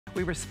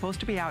We were supposed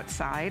to be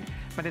outside,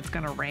 but it's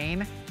gonna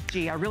rain.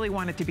 Gee, I really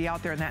wanted to be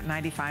out there in that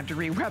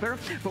 95-degree weather,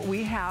 but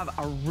we have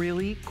a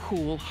really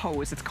cool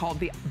hose. It's called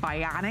the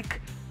Bionic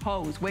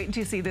Hose. Wait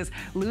until you see this.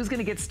 Lou's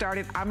gonna get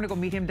started. I'm gonna go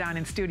meet him down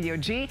in Studio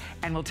G,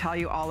 and we'll tell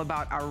you all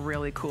about our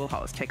really cool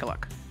hose. Take a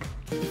look.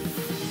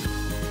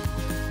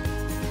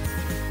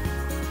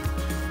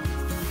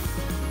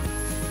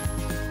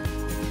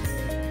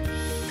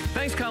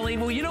 Thanks, Colleen.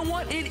 Well, you know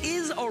what? It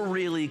is a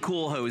really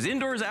cool hose.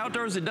 Indoors,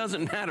 outdoors, it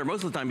doesn't matter.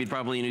 Most of the time, you'd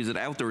probably use it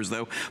outdoors,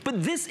 though.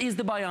 But this is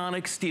the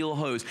Bionic Steel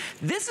Hose.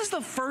 This is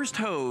the first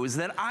hose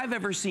that I've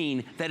ever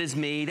seen that is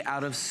made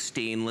out of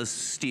stainless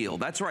steel.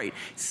 That's right.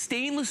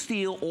 Stainless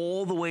steel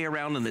all the way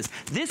around in this.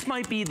 This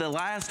might be the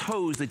last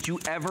hose that you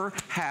ever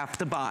have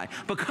to buy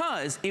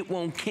because it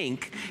won't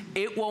kink,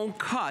 it won't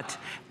cut,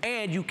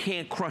 and you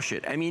can't crush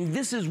it. I mean,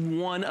 this is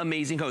one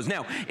amazing hose.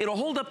 Now, it'll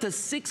hold up to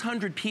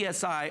 600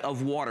 PSI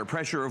of water,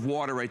 pressure of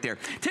water right there.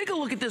 Take a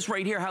look at this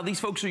right here, how these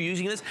folks are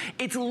using this.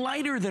 It's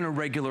lighter than a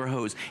regular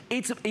hose.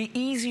 It's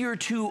easier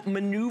to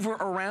maneuver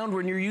around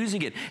when you're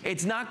using it.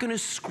 It's not gonna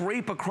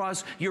scrape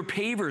across your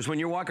pavers when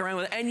you're walking around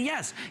with it. And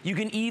yes, you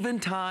can even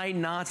tie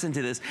knots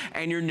into this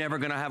and you're never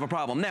gonna have a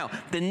problem. Now,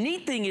 the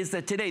neat thing is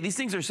that today, these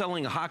things are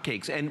selling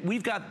hotcakes, and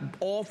we've got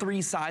all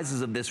three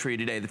sizes of this for you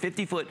today, the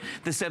 50-foot,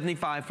 the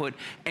 75-foot,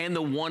 and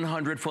the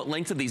 100-foot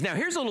lengths of these. Now,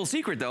 here's a little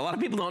secret though, a lot of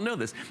people don't know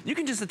this. You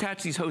can just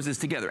attach these hoses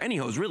together, any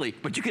hose really,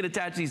 but you can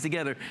attach these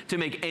together to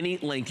make any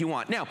length you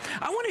want. Now,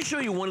 I want to show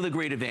you one of the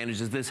great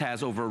advantages this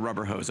has over a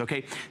rubber hose,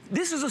 okay?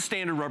 This is a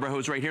standard rubber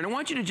hose right here, and I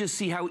want you to just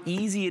see how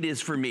easy it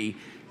is for me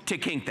to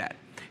kink that.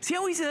 See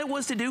how easy that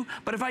was to do?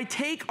 But if I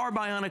take our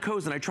Bionic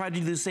hose and I try to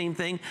do the same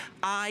thing,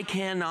 I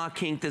cannot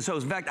kink this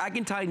hose. In fact, I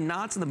can tie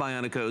knots in the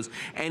Bionic hose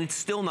and it's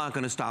still not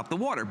gonna stop the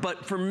water.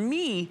 But for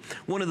me,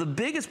 one of the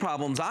biggest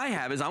problems I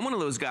have is I'm one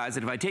of those guys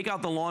that if I take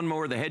out the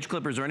lawnmower, the hedge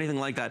clippers, or anything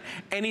like that,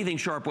 anything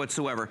sharp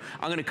whatsoever,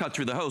 I'm gonna cut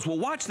through the hose. Well,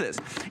 watch this.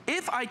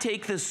 If I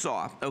take this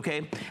saw,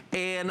 okay,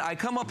 and I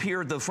come up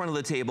here at the front of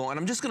the table and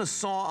I'm just gonna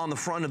saw on the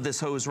front of this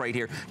hose right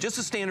here, just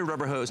a standard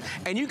rubber hose,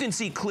 and you can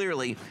see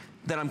clearly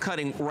that I'm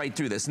cutting right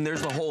through this. And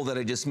there's the hole that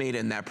I just made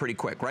in that pretty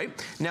quick,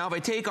 right? Now, if I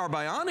take our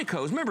Bionic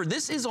hose, remember,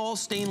 this is all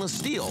stainless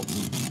steel,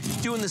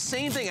 doing the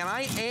same thing, and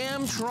I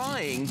am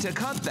trying to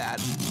cut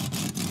that.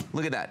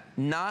 Look at that,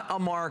 not a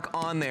mark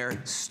on there,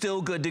 still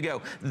good to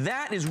go.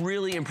 That is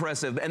really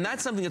impressive, and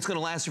that's something that's gonna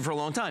last you for a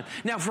long time.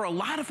 Now, for a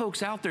lot of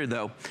folks out there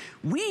though,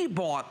 we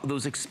bought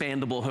those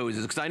expandable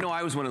hoses, because I know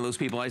I was one of those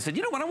people. I said,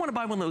 you know what, I wanna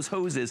buy one of those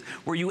hoses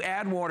where you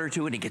add water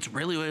to it, and it gets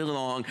really, really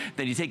long,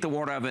 then you take the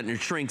water out of it and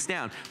it shrinks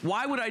down.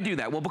 Why would I do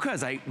that? Well,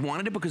 because I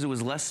wanted it because it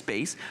was less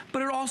space,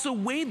 but it also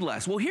weighed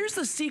less. Well, here's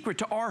the secret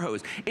to our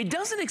hose. It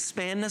doesn't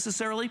expand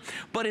necessarily,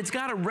 but it's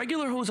got a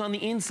regular hose on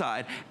the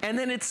inside, and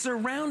then it's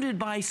surrounded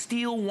by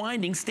steel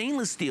winding,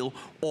 stainless steel,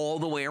 all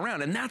the way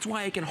around. And that's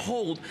why it can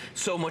hold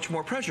so much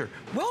more pressure.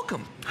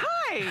 Welcome.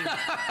 Hi,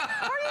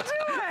 how are you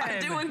doing? I'm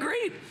doing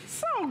great.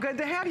 So good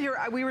to have you here.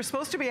 We were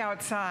supposed to be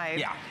outside.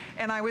 Yeah.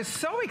 And I was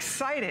so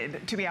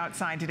excited to be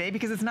outside today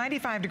because it's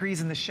 95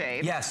 degrees in the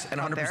shade. Yes, and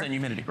 100%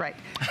 humidity. Right.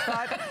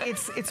 But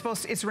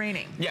it's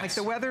raining. Yes. Like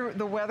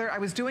the weather, I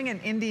was doing an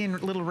Indian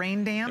little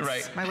rain dance.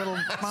 Right. My little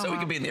mama. So we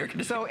could be in the air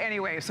conditioning. So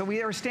anyway, so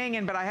we are staying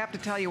in, but I have to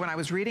tell you, when I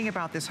was reading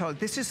about this hose,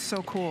 this is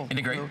so cool. Isn't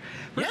it great?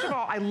 First of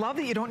all, I love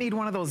that you don't need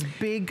one of those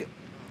big,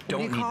 what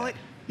do you call it?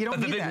 You don't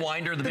need the big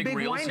winder, the big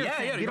reels.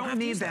 Yeah, you don't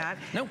need that.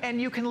 Nope.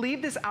 And you can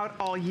leave this out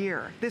all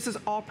year. This is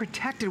all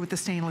protected with the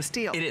stainless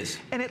steel. It is.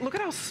 And look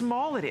at how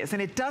small it is,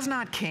 and it does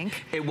not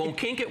kink. It won't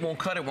kink, it won't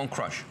cut, it won't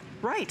crush.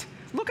 Right.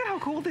 Look at how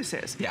cool this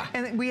is. Yeah.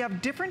 And we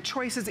have different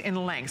choices in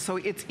length. So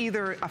it's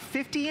either a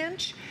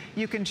 50-inch,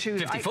 you can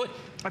choose 50 foot.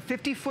 A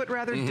 50-foot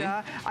rather,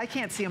 duh. I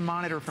can't see a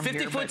monitor from 50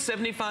 here. 50 foot,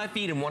 75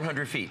 feet, and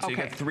 100 feet. So you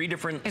got three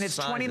different And it's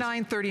sizes.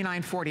 29,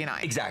 39,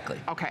 49. Exactly.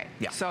 Okay.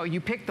 Yeah. So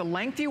you pick the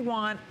length you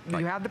want.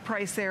 Right. You have the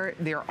price there.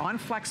 They're on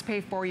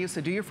FlexPay for you.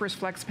 So do your first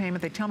Flex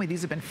payment. They tell me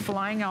these have been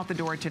flying out the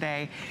door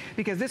today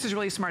because this is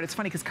really smart. It's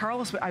funny because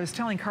Carlos, I was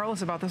telling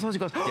Carlos about this hose. He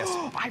goes,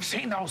 oh, I've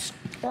seen those.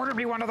 Order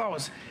me one of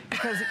those.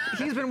 Because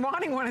he's been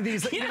wanting one of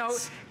these, you know,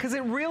 because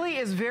it really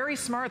is very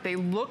smart. They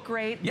look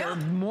great. They're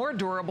more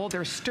durable.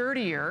 They're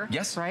sturdier.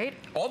 Yes. Right?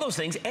 All those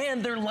things,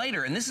 and they're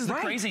lighter. And this is the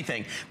crazy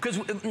thing.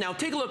 Because now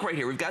take a look right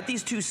here. We've got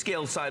these two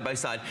scales side by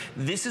side.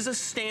 This is a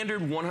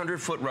standard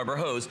 100-foot rubber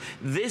hose.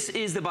 This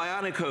is the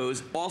Bionic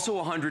hose, also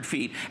 100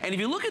 feet. And if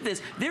you look at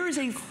this, there is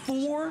a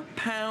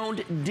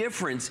 4-pound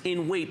difference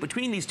in weight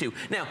between these two.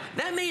 Now,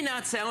 that may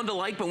not sound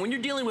alike, but when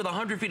you're dealing with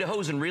 100 feet of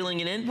hose and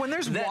reeling it in, when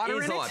there's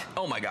water in it,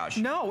 oh my gosh.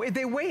 No,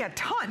 they weigh a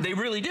ton. They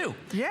really do.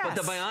 Yes. But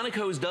the Bionic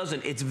hose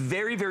doesn't. It's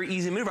very, very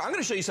easy to maneuver. I'm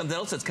going to show you something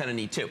else that's kind of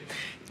neat too.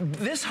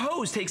 This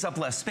hose takes up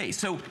less space.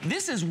 So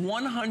this is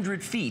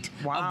 100 feet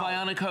of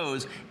bionic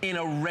hose in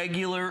a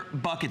regular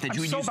bucket that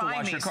you would use to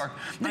wash your car.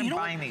 I'm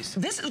buying these.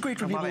 This is great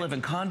for people who live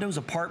in condos,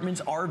 apartments,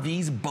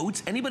 RVs,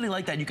 boats, anybody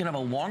like that. You can have a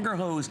longer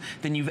hose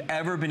than you've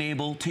ever been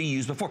able to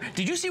use before.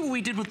 Did you see what we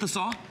did with the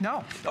saw?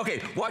 No.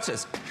 Okay, watch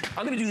this.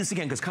 I'm gonna do this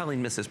again because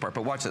Colleen missed this part,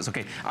 but watch this.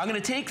 Okay, I'm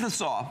gonna take the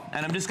saw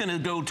and I'm just gonna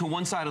go to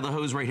one side of the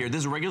hose right here. This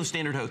is a regular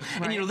standard hose.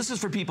 Right. And you know, this is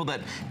for people that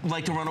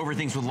like to run over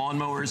things with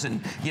lawnmowers and,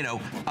 you know,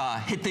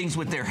 hit things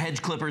with their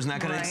hedge clippers and that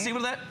kind of thing. See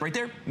what that, right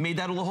there? Made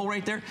that a little hole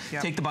right there.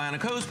 Yep. Take the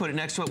bionic hose, put it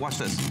next to it, watch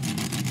this.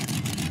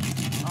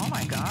 Oh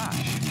my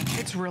gosh.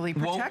 It's really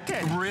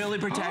protected. Well, really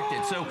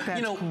protected. So,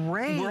 you know,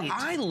 where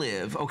I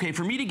live, okay,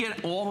 for me to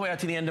get all the way out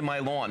to the end of my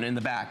lawn in the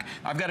back,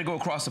 I've got to go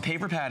across a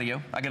paver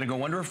patio. I got to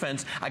go under a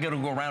fence. I got to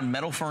go around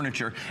metal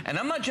furniture. And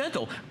I'm not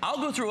gentle. I'll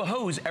go through a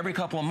hose every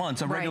couple of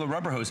months, a regular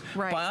rubber hose.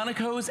 Bionic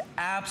hose,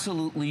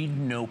 absolutely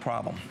no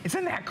problem.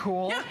 Isn't that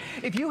cool? Yeah.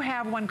 If you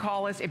have one,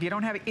 call us. If you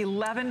don't have it,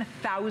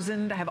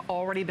 11,000 have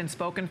already been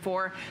spoken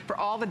for. For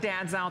all the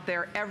dads out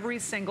there, every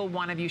single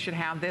one of you should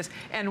have this.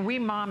 And we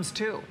moms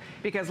too.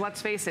 Because let's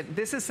face it,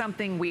 this is something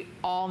we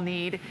all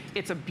need.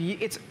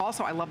 It's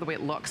also, I love the way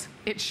it looks.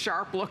 It's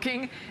sharp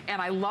looking,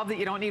 and I love that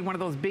you don't need one of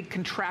those big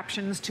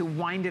contraptions to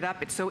wind it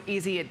up. It's so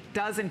easy. It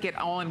doesn't get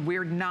all in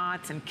weird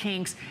knots and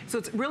kinks. So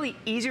it's really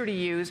easier to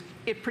use.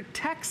 It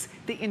protects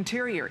the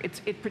interior.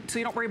 So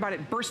you don't worry about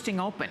it bursting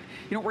open.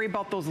 You don't worry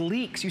about those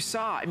leaks you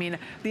saw. I mean,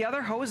 the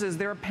other hoses,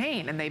 they're a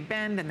pain, and they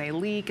bend and they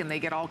leak and they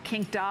get all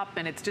kinked up,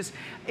 and it's just,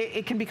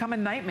 it can become a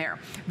nightmare.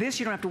 This,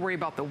 you don't have to worry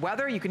about the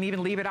weather. You can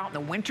even leave it out in the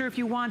winter if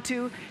you want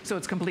to. So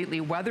it's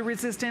completely weather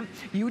resistant.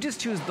 You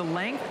just choose the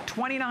length,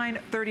 $29,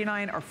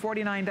 $39, or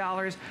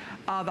 $49.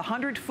 The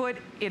 100 foot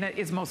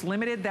is most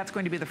limited. That's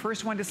going to be the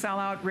first one to sell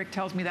out. Rick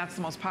tells me that's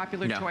the most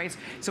popular choice.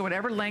 So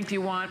whatever length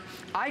you want,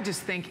 I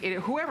just think,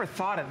 whoever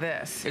thought of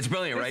this. It's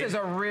brilliant, right? This is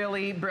a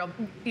really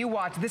brilliant, you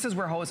watch, this is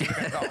where hoses are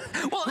gonna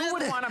go. Well, who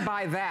would want to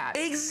buy that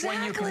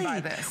when you can buy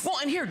this? Well,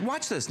 and here,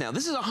 watch this now.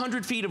 This is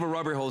 100 feet of a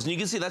rubber hose, and you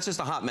can see that's just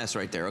a hot mess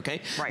right there,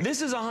 okay? Right.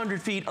 This is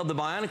 100 feet of the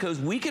bionic hose.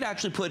 We could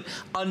actually put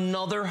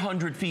another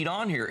 100 feet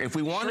on here if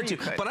we wanted to.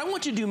 But I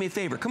want you to do me a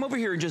favor. Come over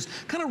here and just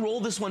kind of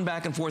roll this one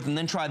back and forth and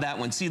then try that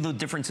one. See the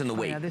difference in the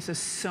weight. Yeah, this is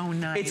so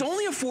nice. It's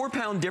only a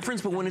 4-pound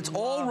difference, but when it's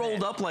all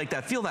rolled up like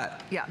that, feel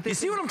that. Yeah. You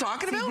see what I'm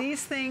talking about?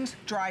 These things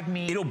drive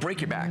me It'll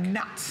break your back.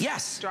 Nuts.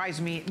 Yes.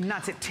 Drives me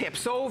nuts. It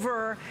tips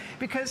over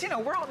because, you know,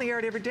 we're out in the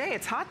yard every day.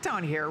 It's hot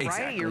down here,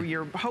 right?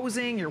 You're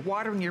hosing, you're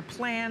watering your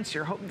plants,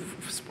 you're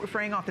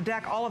spraying off the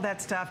deck, all of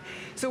that stuff.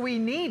 So we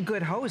need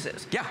good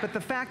hoses. Yeah. But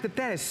the fact that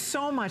that is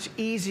so much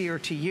easier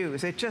to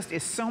use, it just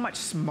is so much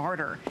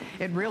smarter.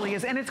 It really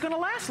is. And it's going to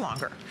last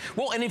longer.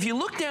 Well, and if you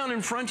look down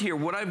in front here,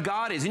 what I've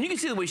got is, and you can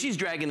see the way she's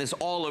dragging this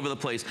all over the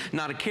place,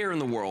 not a care in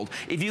the world.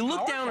 If you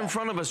look down in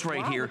front of us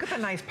right here. Look at the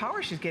nice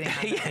power she's getting.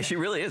 Yeah, she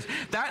really is.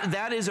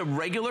 That is a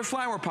regular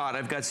flower pot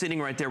I've got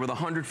sitting right there with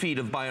 100 feet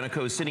of bionic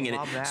hose sitting in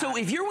it. So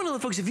if you're one of the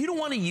folks, if you don't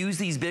want to use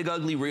these big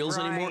ugly reels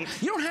anymore,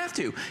 you don't have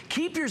to.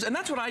 Keep yours, and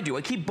that's what I do.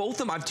 I keep both of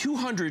them. I have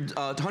 200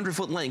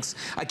 foot lengths.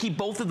 I keep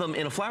both of them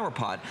in a flower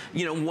pot.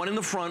 You know, one in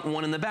the front,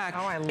 one in the back.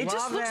 Oh, I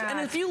love that. And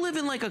if you live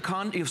in like a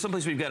condo,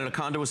 someplace we've got a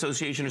condo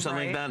association or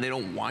something like that, and they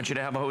don't want you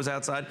to have a hose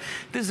outside,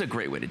 this is a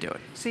great way to do it.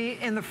 See,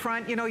 in the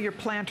front, you know, your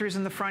planters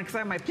in the front, because I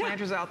have my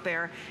planters out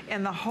there,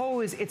 and the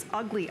hose, it's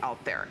ugly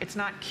out there. It's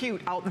not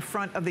cute out in the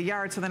front of the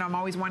yard, so then I'm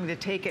always wanting to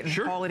take it and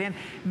haul it in.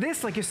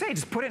 This, like you say,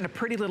 just put it in a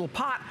pretty little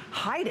pot,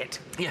 hide it.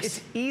 Yes.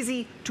 It's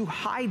easy to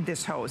hide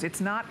this hose.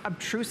 It's not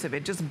obtrusive,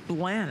 it just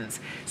blends.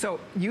 So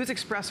use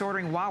express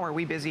ordering. Wow, are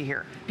we busy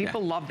here.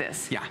 People love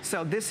this. Yeah.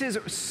 So this is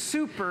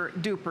super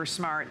duper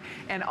smart,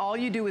 and all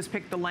you do is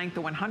pick the length.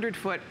 The 100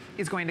 foot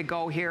is going to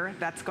go here.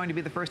 That's going to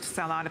be the first to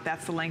sell out if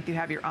that's the length you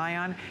have your eye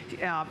on.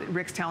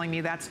 Rick's telling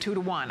me that's 2 to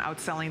 1,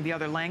 outselling the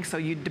other length. So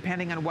you,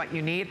 depending on what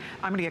you need,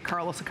 I'm gonna get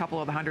Carlos a couple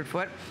of the 100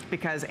 foot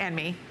and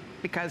me.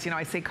 Because, you know,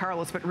 I say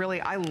Carlos, but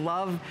really I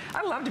love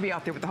to be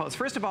out there with the hose.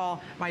 First of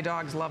all, my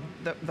dogs love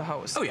the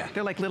hose. Oh yeah.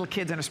 They're like little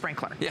kids in a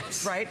sprinkler.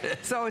 Yes. Right?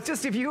 So it's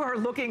just, if you are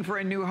looking for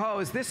a new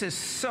hose, this is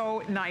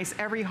so nice.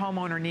 Every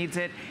homeowner needs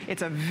it.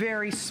 It's a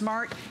very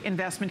smart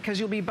investment because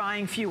you'll be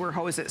buying fewer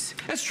hoses.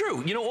 That's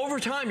true. You know, over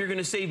time you're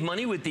gonna save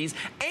money with these,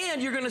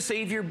 and you're gonna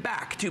save your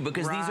back too,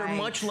 because these are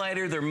much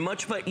lighter, they're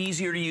much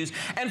easier to use.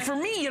 And for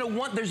me, you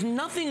know, there's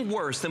nothing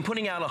worse than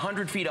putting out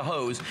 100 feet of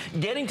hose,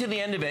 getting to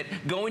the end of it,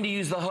 going to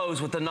use the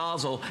hose with the nozzle,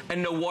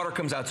 and no water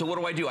comes out. So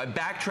what do? I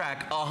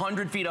backtrack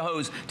 100 feet of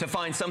hose to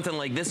find something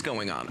like this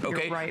going on,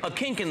 okay? A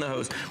kink in the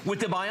hose.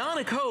 With the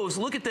bionic hose,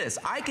 look at this.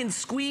 I can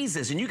squeeze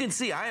this, and you can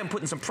see I am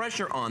putting some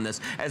pressure on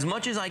this as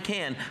much as I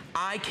can.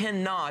 I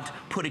cannot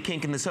put a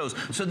kink in this hose.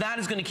 So that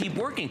is gonna keep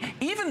working.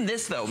 Even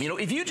this though, you know,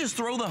 if you just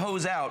throw the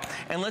hose out,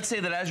 and let's say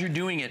that as you're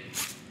doing it,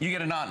 you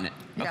get a knot in it,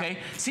 okay?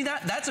 See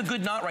that's a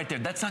good knot right there.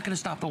 That's not gonna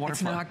stop the water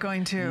flow. It's not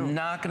going to.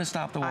 Not gonna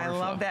stop the water flow. I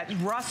love that.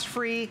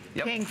 Rust-free,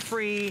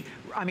 kink-free,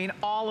 I mean,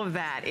 all of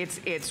that.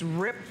 It's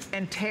rip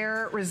and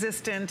tear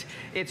resistant.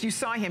 You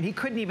saw him, he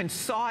couldn't even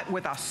saw it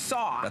with a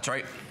saw. That's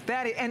right.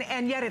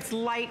 And yet it's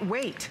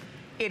lightweight.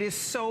 it is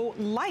so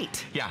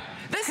light. Yeah,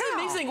 that's the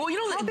amazing thing. Well, you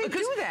know, how'd they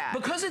do that?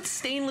 Because it's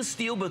stainless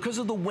steel, because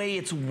of the way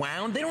it's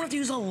wound, they don't have to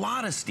use a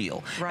lot of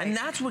steel. Right. And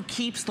that's what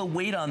keeps the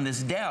weight on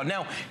this down.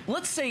 Now,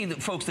 let's say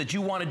that, folks, that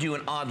you want to do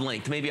an odd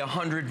length, maybe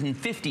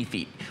 150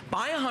 feet.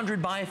 Buy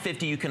 100, buy a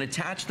 50, you can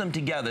attach them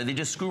together. They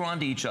just screw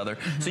onto each other.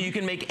 So you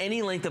can make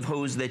any length of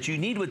hose that you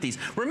need with these.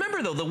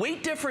 Remember though, the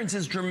weight difference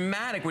is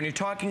dramatic when you're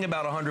talking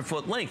about a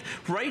 100-foot length.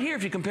 Right here,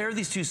 if you compare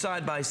these two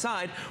side by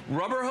side,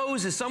 rubber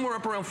hose is somewhere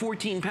up around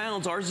 14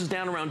 pounds. Ours is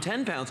down around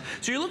 10 pounds.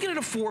 So you're looking at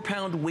a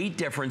 4-pound weight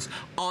difference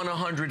on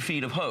 100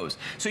 feet of hose.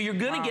 So you're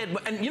gonna get,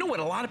 and you know what,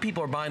 a lot of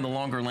people are buying the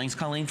longer lengths,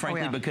 Colleen,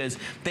 frankly, because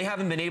they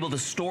haven't been able to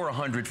store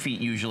 100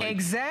 feet usually.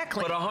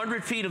 Exactly. But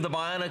 100 feet of the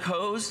bionic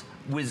hose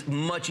was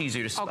much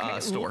easier to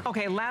store.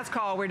 Okay, last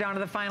call. We're down to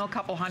the final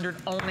couple hundred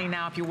only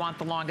now if you want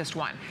the longest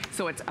one.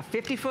 So it's a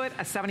 50-foot,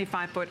 a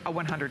 75-foot, a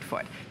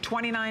 100-foot.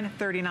 $29,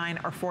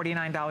 $39, or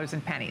 $49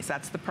 in pennies.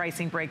 That's the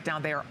pricing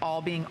breakdown. They are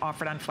all being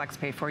offered on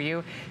FlexPay for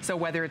you. So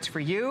whether it's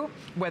for you,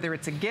 whether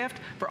it's a gift,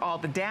 for all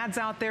the dads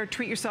out there,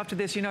 treat yourself to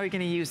this. You know you're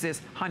going to use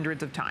this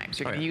hundreds of times.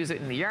 You're going to use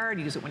it in the yard,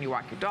 use it when you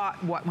walk your dog,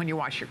 when you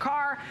wash your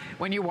car,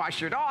 when you wash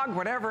your dog,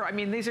 whatever. I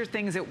mean, these are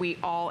things that we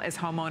all as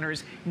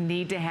homeowners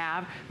need to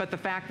have. But the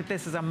fact that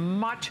this is a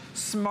much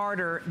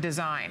smarter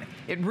design.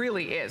 It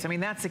really is. I mean,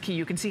 that's the key.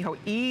 You can see how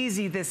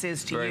easy this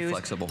is to use. Very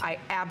flexible. I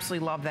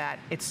absolutely love that.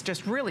 It's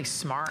just really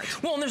smart.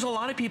 Well, and there's a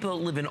lot of people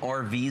that live in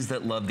RVs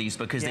that love these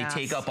because they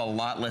take up a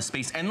lot less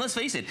space. And let's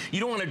face it, you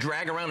don't want to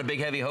drag around a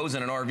big heavy hose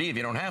in an RV if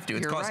you don't have to.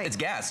 It's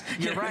gas.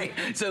 You're right.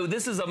 So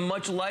this is a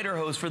much lighter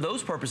hose for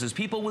those purposes.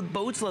 People with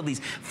boats love these.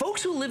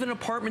 Folks who live in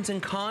apartments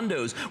and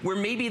condos where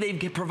maybe they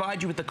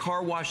provide you with the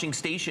car washing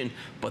station,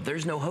 but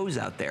there's no hose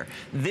out there.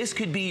 This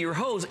could be your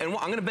hose. And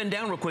I'm going to bend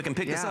down real quick and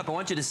pick this up. I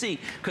want you to see,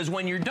 because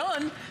when you're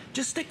done,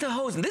 just stick the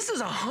hose. And this is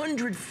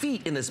 100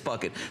 feet in this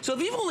bucket. So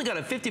if you've only got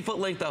a 50-foot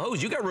length of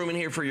hose, you got room in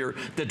here for your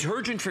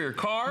detergent for your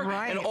car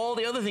and all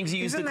the other things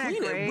you use to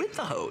clean it with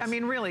the hose. I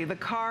mean, really, the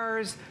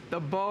cars, the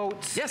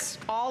boats,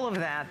 all of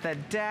that, the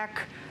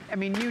deck. I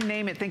mean, you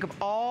name it. Think of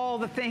all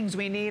the things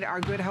we need our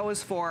good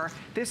hose for.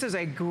 This is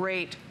a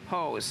great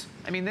hose.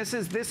 I mean, it's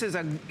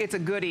a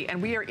goodie,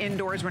 and we are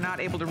indoors. We're not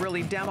able to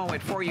really demo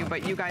it for you,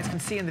 but you guys can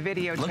see in the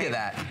video. Look at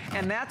that.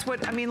 And that's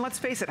what, I mean, let's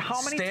face it,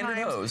 how many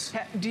times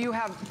do you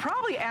have,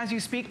 probably as you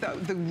speak,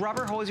 the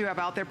rubber hose you have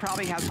out there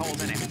probably has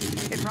holes in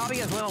it. It probably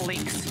has little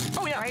leaks.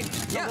 Oh, yeah. Right?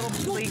 The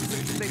little leaks,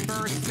 they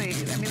burst,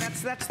 I mean,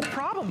 that's the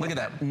problem. Look at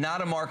that,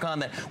 not a mark on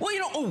that. Well, you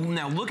know,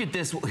 now look at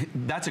this.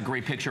 That's a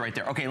great picture right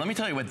there. Okay, let me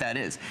tell you what that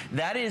is.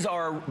 That is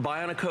our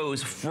bionic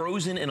hose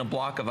frozen in a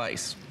block of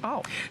ice.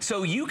 Oh.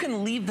 So you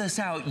can leave this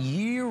out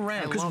year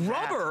round, because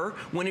rubber,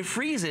 when it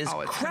freezes,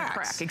 cracks.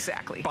 Crack,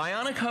 exactly.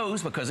 Bionic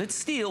hose, because it's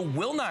steel,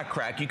 will not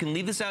crack. You can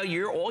leave this out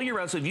all year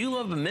round. So if you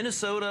live in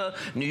Minnesota,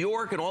 New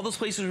York, and all those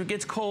places where it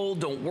gets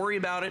cold, don't worry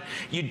about it.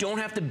 You don't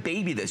have to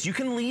baby this. You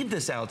can leave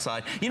this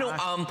outside. You know,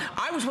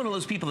 I was one of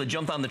those people that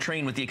jumped on the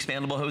train with the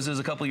expandable hoses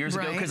a couple years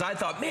ago, because I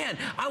thought, man,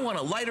 I want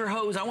a lighter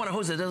hose. I want a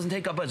hose that doesn't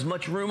take up as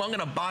much room. I'm going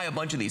to buy a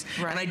bunch of these.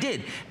 And I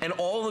did. And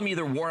all of them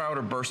either wore out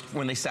or burst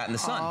when they sat in the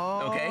sun.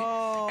 Okay?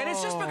 And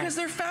it's just because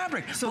they're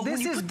fabric. So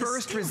this is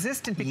burst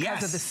resistant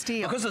because of the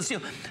steel. Because of the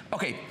steel.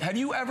 Okay, have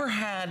you ever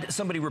had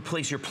somebody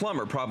replace, your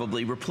plumber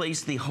probably,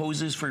 replace the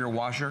hoses for your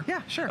washer?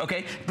 Yeah, sure.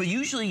 Okay, but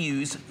usually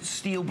use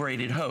steel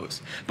braided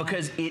hose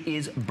because it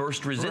is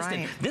burst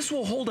resistant. This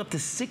will hold up to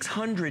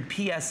 600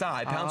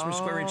 PSI, pounds per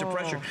square inch of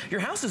pressure.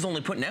 Your house is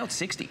only putting out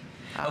 60.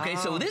 Okay,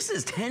 so this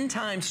is 10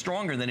 times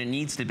stronger than it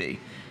needs to be.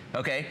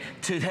 Okay,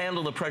 to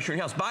handle the pressure in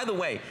your house. By the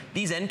way,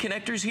 these end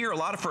connectors here,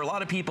 for a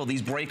lot of people,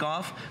 these break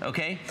off,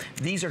 okay?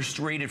 These are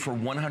rated for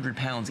 100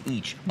 pounds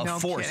each of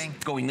force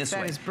going this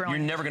way. That is brilliant.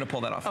 You're never gonna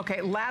pull that off.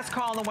 Okay, last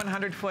call on the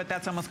 100-foot.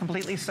 That's almost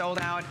completely sold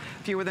out.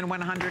 Fewer than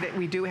 100.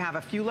 We do have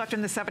a few left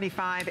in the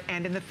 75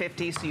 and in the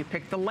 50, so you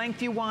pick the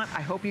length you want.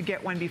 I hope you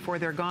get one before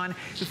they're gone.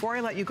 Before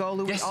I let you go,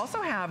 Lou, we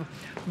also have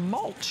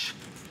mulch,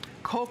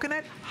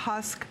 coconut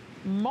husk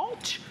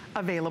mulch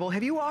available.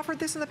 Have you offered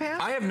this in the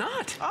past? I have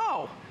not.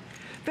 Oh.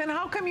 Then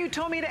how come you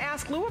told me to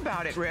ask Lou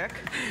about it, Rick?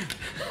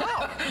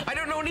 Oh, I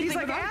don't know anything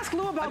about it. He's like, ask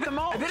Lou about the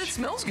mulch. I bet it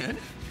smells good.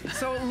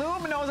 So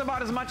Lou knows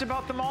about as much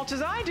about the mulch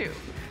as I do.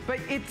 But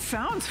it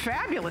sounds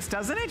fabulous,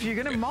 doesn't it? If you're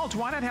gonna mulch,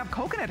 why not have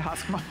coconut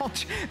husk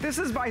mulch? This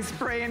is by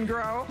Spray and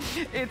Grow.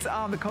 It's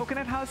the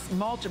coconut husk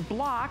mulch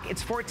block.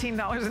 It's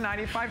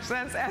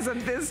 $14.95 as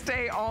of this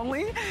day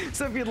only.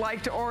 So if you'd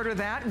like to order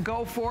that,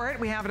 go for it.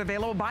 We have it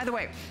available. By the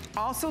way,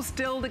 also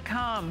still to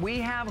come, we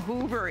have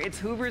Hoover. It's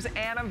Hoover's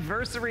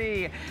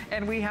anniversary.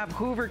 And we have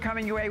Hoover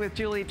coming your way with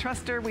Julie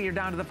Truster. We are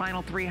down to the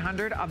final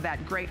 300 of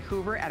that great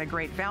Hoover at a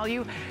great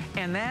value.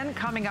 And then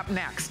coming up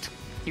next,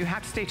 you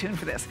have to stay tuned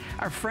for this.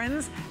 Our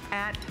friends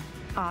at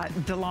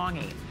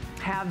DeLonghi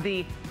have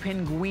the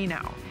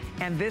Pinguino.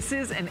 And this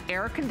is an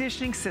air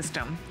conditioning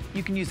system.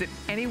 You can use it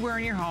anywhere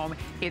in your home.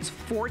 It's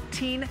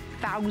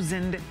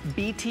 14,000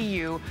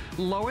 BTU,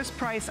 lowest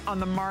price on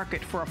the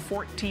market for a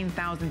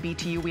 14,000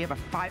 BTU. We have a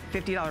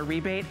 $50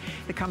 rebate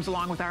that comes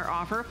along with our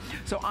offer.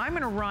 So I'm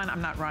gonna run,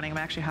 I'm not running, I'm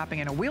actually hopping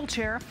in a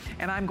wheelchair,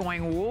 and I'm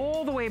going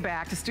all the way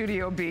back to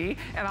Studio B,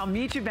 and I'll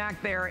meet you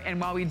back there. And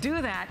while we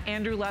do that,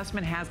 Andrew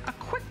Lessman has a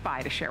quick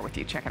buy to share with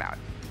you. Check it out.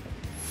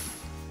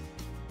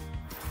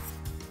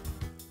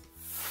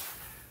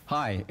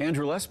 Hi,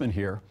 Andrew Lessman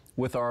here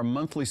with our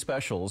monthly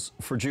specials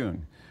for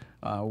June.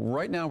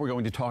 Right now we're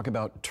going to talk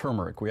about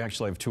turmeric. We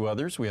actually have two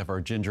others. We have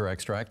our ginger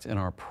extract and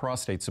our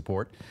prostate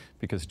support,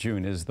 because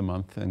June is the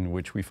month in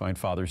which we find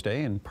Father's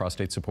Day and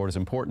prostate support is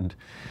important.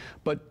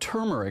 But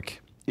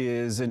turmeric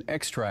is an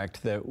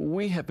extract that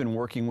we have been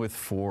working with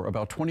for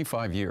about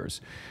 25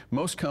 years.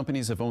 Most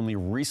companies have only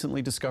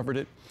recently discovered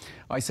it.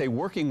 I say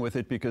working with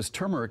it because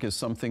turmeric is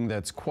something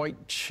that's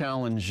quite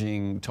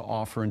challenging to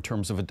offer in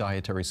terms of a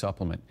dietary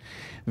supplement.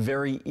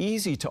 Very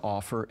easy to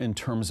offer in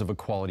terms of a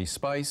quality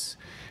spice,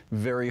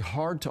 very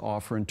hard to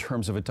offer in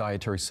terms of a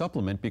dietary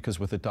supplement, because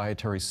with a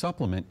dietary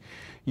supplement,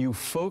 you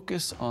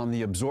focus on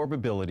the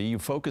absorbability, you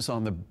focus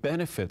on the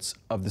benefits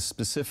of the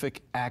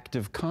specific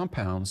active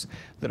compounds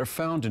that are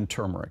found in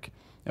turmeric.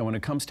 And when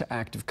it comes to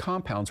active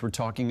compounds, we're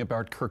talking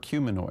about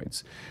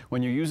curcuminoids.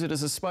 When you use it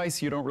as a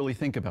spice, you don't really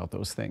think about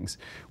those things.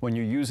 When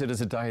you use it as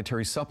a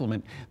dietary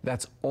supplement,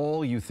 that's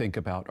all you think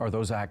about are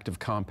those active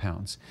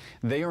compounds.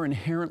 They are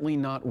inherently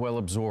not well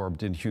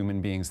absorbed in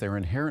human beings. They're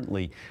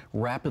inherently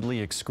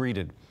rapidly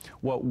excreted.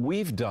 What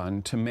we've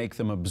done to make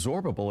them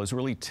absorbable is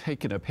really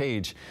taken a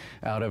page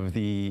out of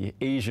the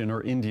Asian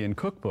or Indian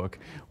cookbook.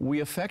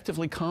 We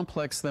effectively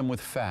complex them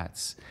with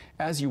fats.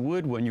 As you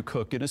would when you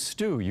cook in a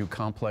stew, you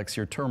complex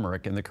your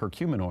turmeric and the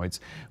curcuminoids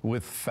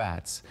with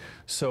fats.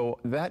 So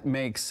that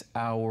makes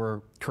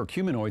our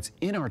curcuminoids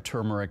in our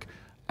turmeric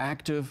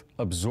active,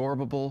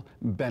 absorbable,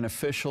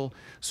 beneficial.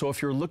 So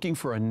if you're looking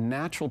for a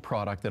natural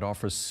product that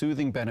offers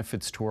soothing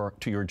benefits to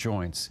your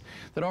joints,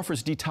 that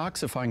offers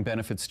detoxifying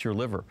benefits to your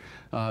liver,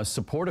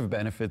 supportive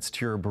benefits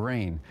to your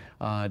brain,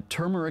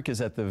 turmeric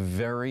is at the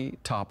very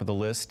top of the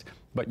list.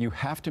 But you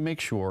have to make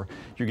sure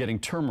you're getting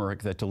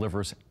turmeric that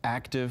delivers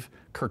active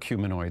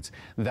curcuminoids.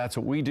 That's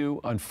what we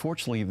do.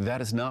 Unfortunately, that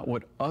is not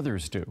what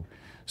others do.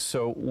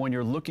 So when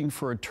you're looking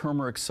for a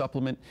turmeric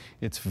supplement,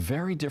 it's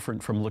very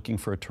different from looking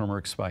for a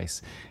turmeric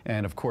spice.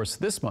 And of course,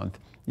 this month,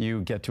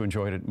 you get to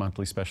enjoy it at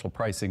monthly special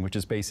pricing, which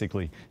is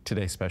basically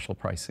today's special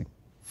pricing.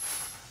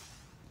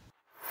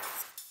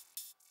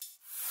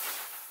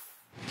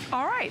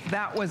 All right,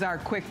 that was our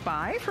quick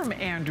buy from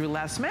Andrew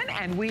Lessman,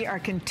 and we are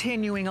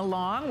continuing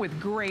along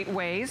with great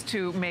ways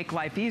to make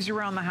life easier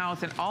around the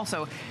house and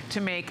also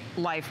to make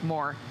life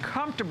more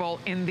comfortable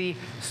in the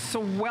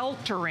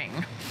sweltering,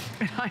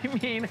 I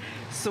mean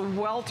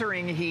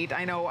sweltering heat.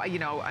 I know,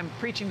 I'm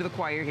preaching to the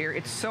choir here.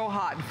 It's so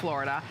hot in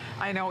Florida.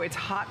 I know it's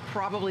hot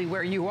probably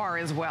where you are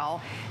as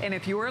well. And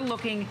if you are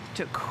looking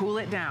to cool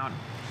it down,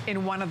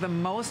 in one of the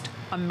most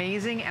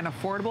amazing and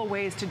affordable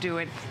ways to do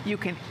it, you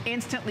can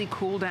instantly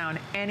cool down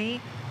any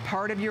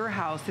part of your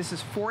house. This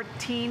is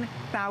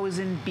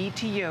 14,000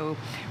 BTU.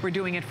 We're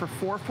doing it for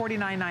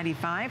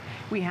 $449.95.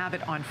 We have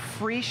it on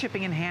free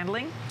shipping and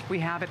handling. We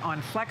have it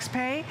on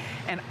FlexPay.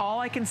 And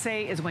all I can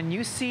say is when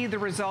you see the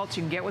results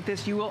you can get with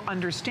this, you will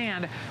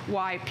understand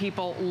why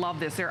people love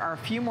this. There are a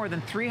few more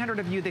than 300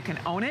 of you that can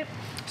own it.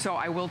 So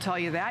I will tell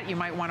you that. You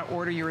might want to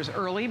order yours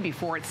early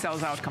before it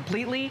sells out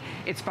completely.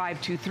 It's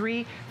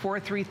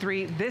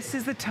 523-433. This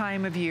is the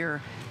time of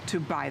year to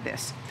buy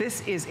this.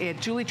 This is it.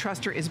 Julie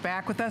Truster is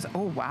back with us.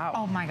 Oh, wow.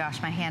 Oh my gosh,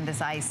 my hand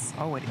is ice.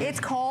 Oh, it is. It's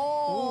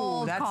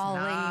cold, Ooh, that's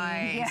Colleen.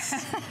 nice.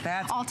 Yeah.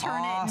 That's I'll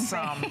turn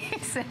awesome. it in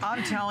face.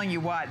 I'm telling you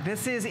what,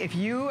 this is, if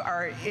you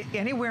are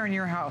anywhere in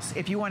your house,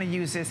 if you want to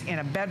use this in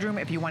a bedroom,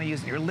 if you want to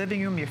use it in your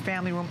living room, your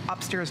family room,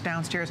 upstairs,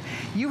 downstairs,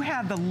 you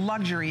have the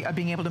luxury of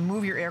being able to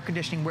move your air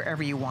conditioning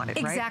wherever you want it,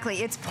 right?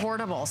 Exactly. It's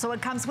portable. So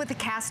it comes with the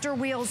caster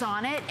wheels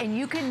on it, and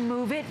you can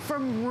move it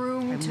from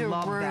room to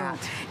room. That.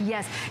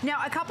 Yes.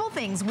 Now, a couple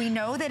things. We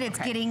know that it's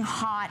getting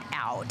hot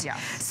out. Yeah.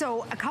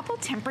 So a couple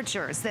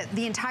temperatures that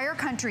the entire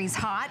country's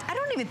hot. I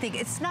don't even think,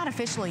 it's not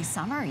officially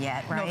summer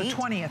yet, right? No, the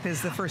 20th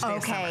is the first day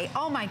of summer. Okay.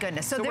 Oh my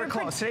goodness. So we're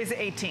close. Today's the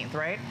 18th,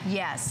 right?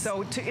 Yes.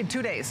 So in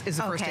 2 days is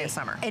the first day of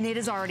summer. And it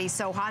is already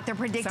so hot. They're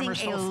predicting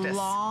a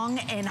long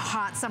and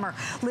hot summer.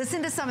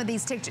 Listen to some of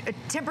these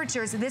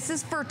temperatures. This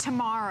is for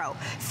tomorrow.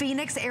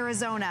 Phoenix,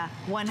 Arizona,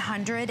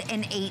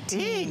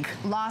 118. Eek.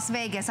 Las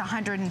Vegas,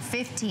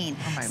 115.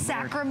 Oh,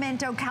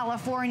 Sacramento,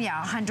 California,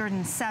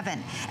 107.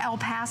 El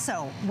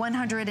Paso,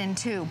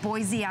 102.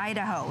 Boise, Idaho,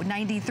 Idaho,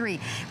 93.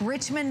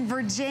 Richmond,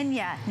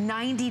 Virginia,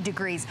 90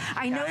 degrees.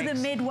 I know the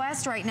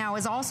Midwest right now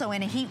is also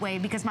in a heat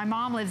wave because my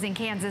mom lives in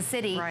Kansas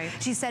City. Right.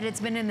 She said it's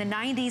been in the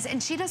 90s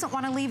and she doesn't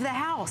want to leave the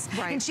house.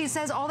 Right. And she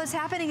says all that's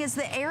happening is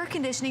the air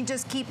conditioning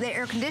the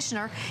air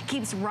conditioner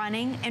keeps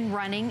running and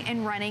running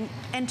and running,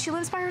 and she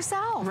lives by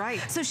herself. Right.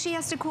 So she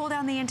has to cool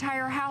down the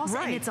entire house,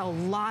 and it's a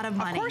lot of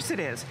money. Of course it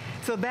is.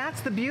 So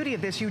that's the beauty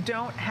of this. You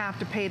don't have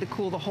to pay to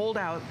cool the whole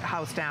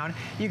house down.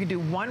 You can do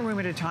one room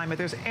at a time. If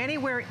there's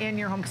anywhere in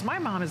your home, because my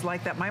mom is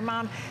like that. My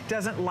mom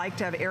doesn't like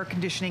to have air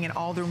conditioning in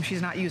all the rooms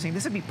she's not using.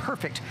 This would be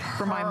perfect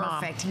for my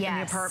mom in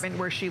the apartment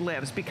where she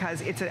lives,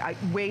 because it's a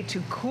way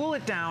to cool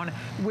it down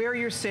where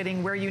you're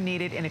sitting, where you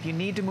need it, and if you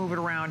need to move it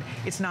around,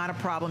 it's not a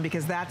problem,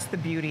 because that's the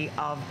beauty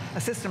of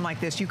a system like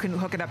this. You can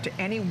hook it up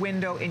to any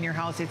window in your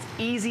house. It's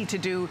easy to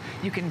do.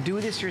 You can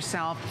do this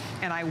yourself,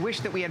 and I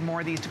wish that we had more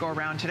of these to go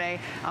around today.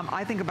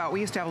 I think about,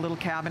 we used to have a little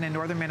cabin in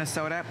northern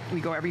Minnesota. We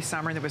go every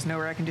summer, and there was no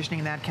air conditioning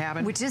in that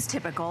cabin. Which is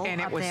typical.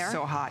 And it was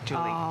so hot,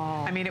 Julie.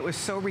 Oh. I mean, it was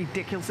so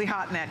ridiculously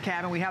hot in that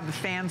cabin. We have the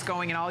fans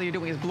going, and all you're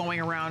doing is blowing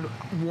around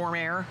warm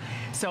air.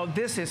 So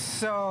this is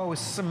so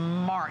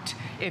smart.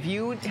 If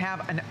you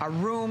have a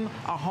room,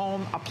 a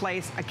home, a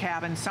place, a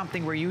cabin,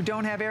 something where you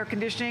don't have air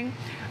conditioning,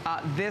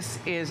 this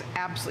is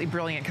absolutely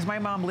brilliant, because my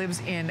mom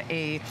lives in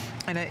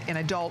an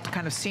adult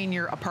kind of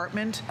senior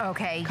apartment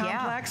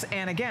complex,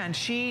 and again,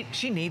 she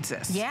needs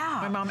this. Yeah.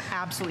 My mom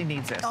absolutely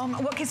needs this.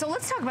 Okay, so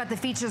let's talk about the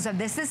features of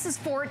this. This is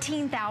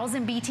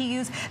 14,000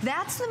 BTUs.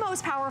 That's the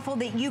most powerful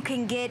that you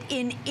can get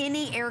in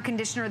any air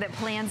conditioner that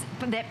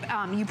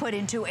you put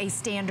into a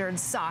standard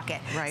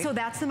socket. Right. So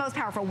that's the most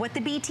powerful. What the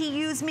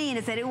BTUs mean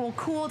is that it will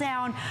cool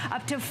down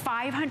up to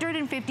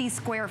 550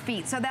 square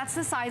feet. So that's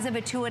the size of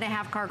a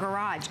 2.5 car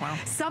garage. Wow.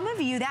 Some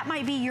of you, that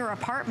might be your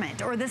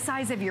apartment or the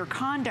size of your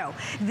condo.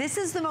 This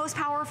is the most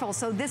powerful.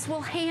 So this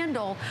will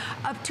handle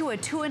up to a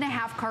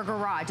 2.5 car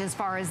garage as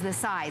far as the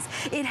size.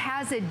 It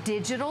has a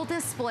digital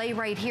display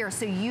right here.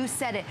 So you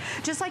set it,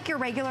 just like your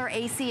regular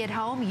AC at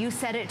home, you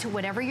set it to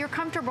whatever you're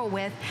comfortable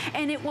with,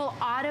 and it will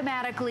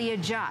automatically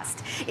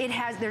adjust.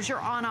 There's your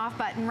on-off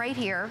button right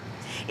here.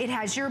 It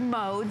has your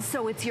modes,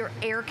 so it's your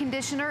air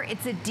conditioner,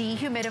 it's a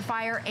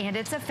dehumidifier, and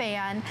it's a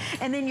fan.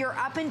 And then your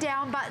up and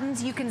down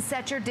buttons, you can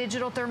set your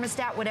digital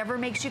thermostat, whatever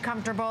makes you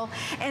comfortable.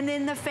 And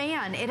then the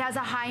fan, it has a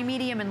high,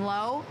 medium, and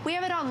low. We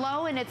have it on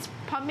low, and it's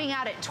pumping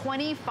out at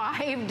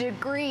 25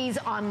 degrees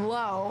on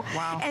low.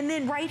 Wow. And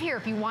then right here,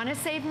 if you want to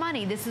save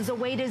money, this is a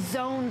way to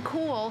zone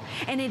cool,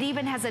 and it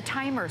even has a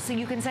timer, so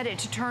you can set it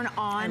to turn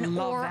on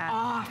or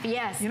off.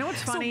 Yes. You know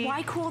what's funny? So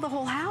why cool the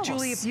whole house?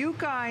 Julie, if you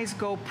guys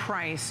go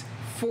price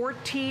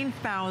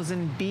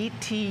 14,000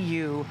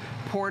 BTU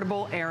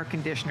portable air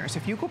conditioners,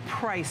 if you go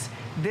price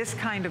this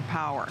kind of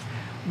power,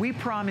 we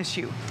promise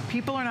you,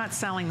 people are not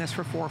selling this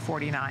for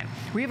 $449.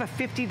 We have a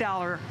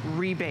 $50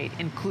 rebate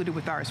included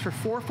with ours for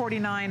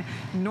 $449.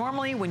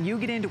 Normally, when you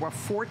get into a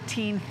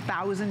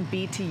 14,000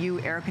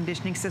 BTU air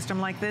conditioning system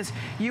like this,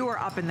 you are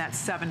up in that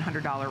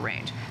 $700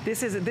 range.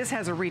 This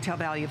has a retail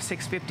value of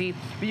 $650,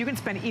 but you can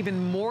spend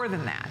even more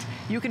than that.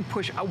 You can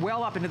push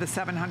well up into the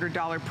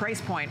 $700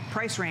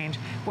 price range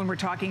when we're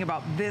talking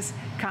about this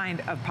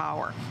kind of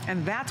power.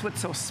 And that's what's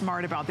so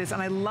smart about this.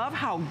 And I love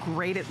how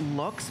great it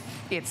looks.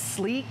 It's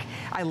sleek.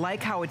 I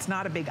like how it's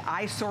not a big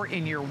eyesore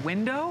in your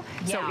window.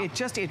 Yeah. So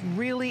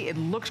it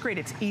looks great.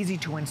 It's easy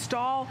to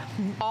install.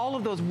 All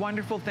of those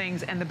wonderful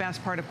things. And the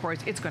best part, of course,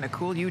 it's going to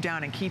cool you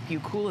down and keep you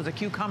cool as a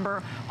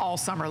cucumber all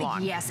summer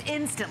long. Yes,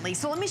 instantly.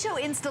 So let me show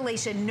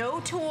installation. No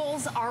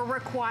tools are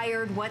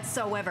required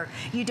whatsoever.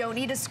 You don't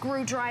need a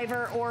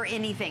screwdriver or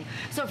anything.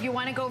 So if you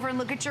want to go over and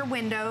look at your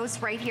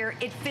windows right here,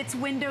 it fits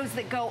windows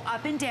that go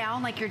up and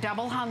down, like your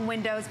double hung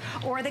windows,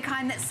 or the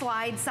kind that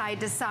slide side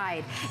to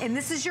side. And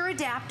this is your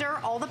adapter.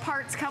 All the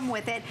parts come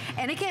with it.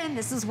 And again,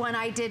 this is one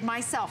I did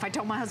myself. I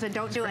told my husband,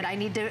 don't do it. I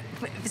need to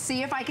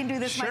see if I can do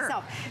this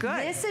myself.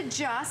 Good. This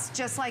adjusts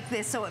just like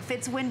this. So it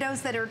fits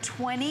windows that are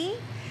 20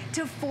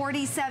 to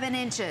 47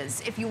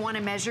 inches if you want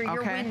to measure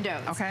your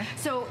windows. Okay.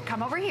 So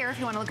come over here if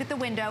you want to look at the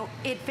window.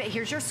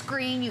 Here's your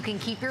screen. You can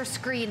keep your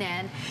screen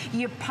in.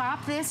 You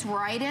pop this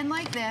right in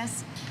like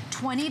this.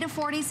 20 to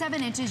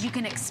 47 inches. You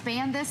can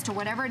expand this to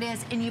whatever it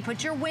is, and you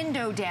put your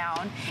window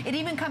down. It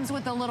even comes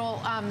with a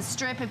little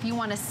strip if you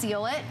want to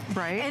seal it.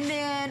 Right. And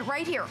then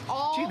right here,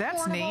 all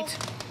that's neat.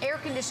 air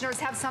conditioners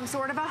have some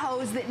sort of a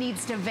hose that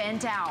needs to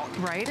vent out.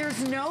 Right.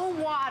 There's no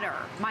water,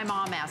 my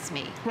mom asked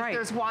me. Right. If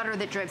there's water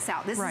that drips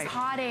out. This is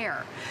hot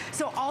air.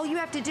 So all you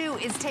have to do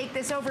is take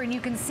this over, and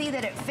you can see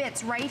that it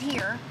fits right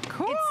here.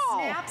 Cool. It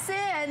snaps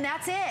in,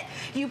 that's it.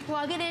 You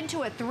plug it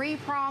into a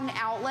 3-prong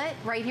outlet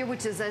right here,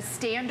 which is a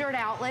standard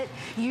outlet.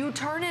 You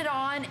turn it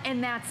on,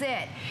 and that's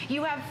it.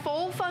 You have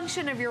full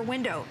function of your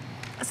window.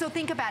 So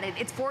think about it.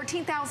 It's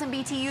 14,000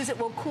 BTUs. It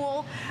will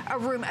cool a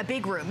room, a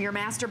big room, your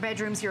master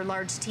bedrooms, your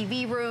large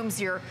TV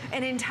rooms,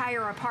 an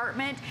entire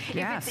apartment.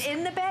 Yes. If it's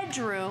in the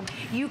bedroom,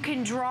 you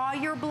can draw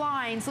your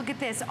blinds. Look at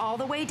this, all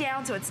the way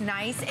down, so it's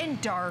nice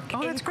and dark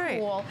and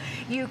cool.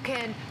 You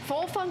can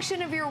full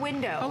function of your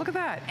window. Oh, look at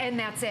that. And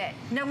that's it.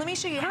 Now let me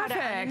show you how to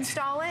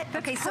uninstall it.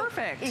 That's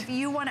perfect. So if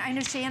you want, I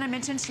know Shanna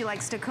mentioned she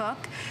likes to cook,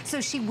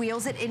 so she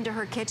wheels it into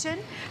her kitchen.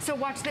 So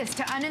watch this.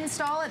 To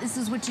uninstall it, this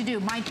is what you do.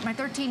 My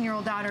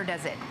 13-year-old daughter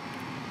does it.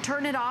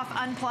 Turn it off,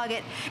 unplug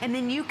it, and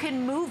then you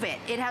can move it.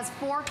 It has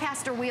 4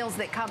 caster wheels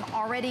that come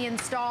already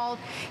installed.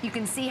 You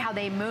can see how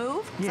they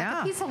move. It's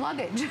like a piece of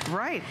luggage.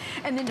 Right.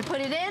 And then to put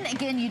it in,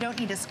 again, you don't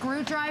need a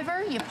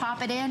screwdriver. You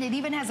pop it in. It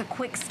even has a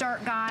quick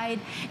start guide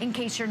in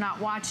case you're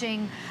not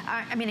watching,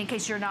 in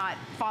case you're not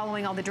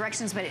following all the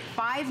directions, but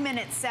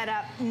 5-minute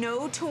setup,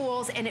 no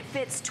tools, and it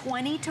fits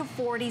 20 to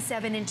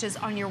 47 inches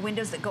on your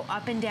windows that go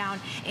up and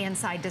down and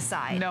side to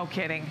side. No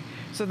kidding.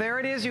 So there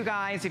it is, you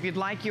guys. If you'd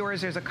like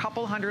yours, there's a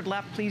couple hundred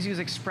left. Please use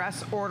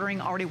express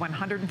ordering. Already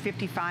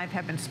 155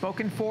 have been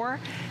spoken for.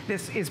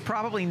 This is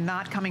probably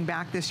not coming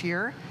back this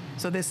year.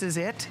 So this is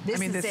it. This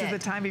is the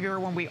time of year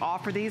when we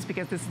offer these,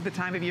 because this is the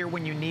time of year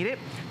when you need it.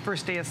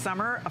 First day of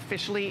summer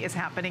officially is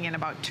happening in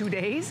about 2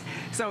 days.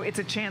 So it's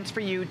a chance for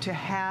you to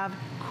have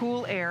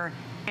cool air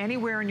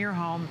anywhere in your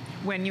home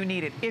when you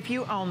need it. If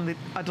you own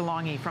a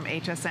DeLonghi from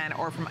HSN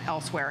or from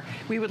elsewhere,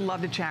 we would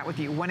love to chat with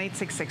you.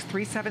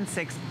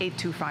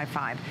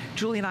 1-866-376-8255.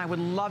 Julie and I would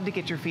love to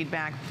get your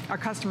feedback. Our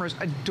customers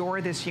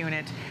adore this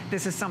unit.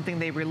 This is something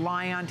they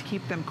rely on to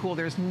keep them cool.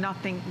 There's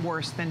nothing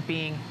worse than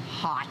being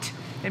hot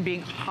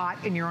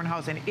in your own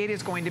house. And it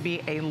is going to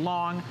be a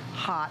long,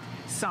 hot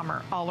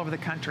summer all over the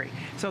country.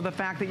 So the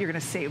fact that you're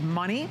going to save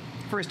money,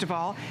 first of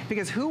all,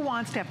 because who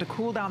wants to have to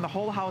cool down the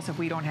whole house if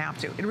we don't have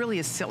to? It really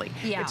is silly.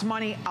 Yeah. It's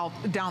money out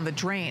down the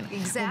drain.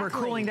 Exactly. When we're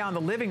cooling down the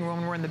living room,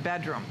 when we're in the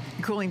bedroom.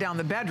 You're cooling down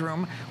the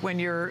bedroom when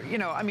you're,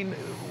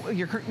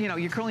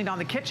 you're cooling down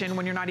the kitchen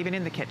when you're not even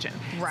in the kitchen.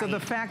 Right. So the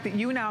fact that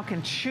you now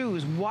can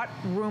choose what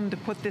room to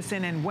put this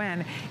in and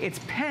when, it's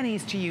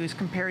pennies to use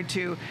compared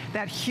to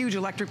that huge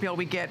electric bill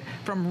we get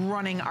from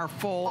running our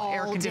full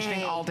air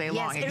conditioning all day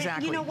long.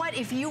 Exactly. You know what?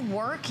 If you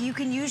work, you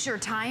can use your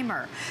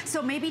timer.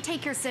 So maybe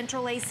take your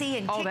central AC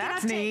and kick it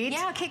up to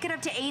kick it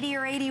up to 80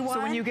 or 81.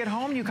 So when you get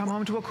home, you come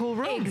home to a cool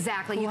room.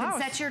 Exactly. Cool you can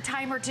house. set your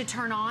timer to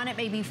turn on at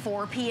maybe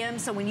 4 p.m.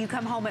 So when you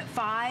come home at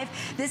 5,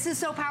 this is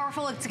so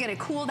powerful. It's going to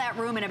cool that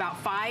room in about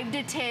 5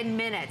 to 10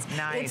 minutes.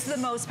 Nice. It's the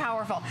most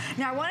powerful.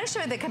 Now I want to show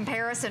you the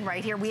comparison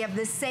right here. We have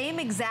the same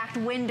exact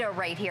window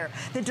right here.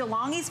 The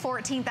DeLonghi's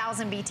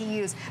 14,000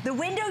 BTUs. The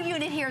window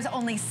unit here is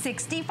only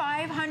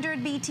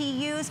 6,500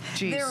 BTUs.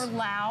 Jeez. They're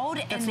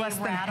loud and they less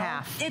than rattle.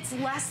 half. It's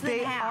less than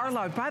half. They are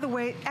loud. By the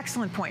way,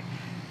 excellent point.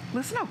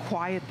 Listen how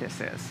quiet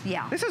this is.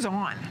 Yeah. This is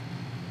on.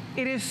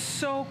 It is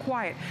so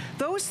quiet.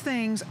 Those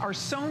things are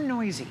so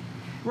noisy,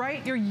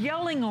 right? You're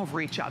yelling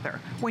over each other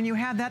when you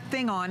have that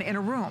thing on in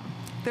a room.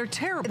 They're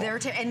terrible.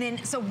 And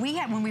then, so we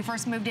had, when we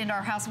first moved into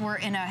our house, we're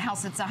in a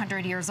house that's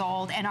 100 years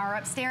old, and our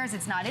upstairs,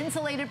 it's not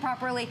insulated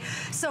properly.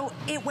 So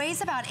it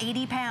weighs about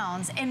 80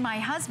 pounds. And my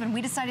husband,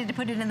 we decided to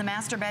put it in the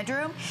master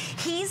bedroom.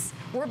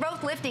 We're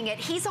both lifting it.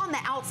 He's on the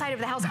outside of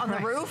the house on the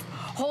roof,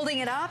 holding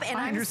it up, and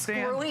I'm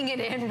screwing it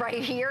in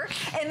right here.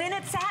 And then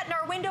it sat in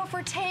our window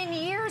for 10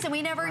 years, and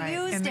we never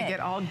used it. And they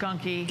get all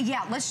gunky.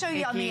 Yeah, let's show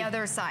you on the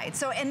other side.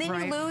 So, and then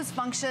you lose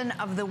function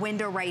of the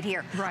window right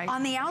here. Right.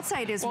 On the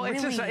outside is really...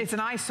 it's an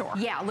eyesore.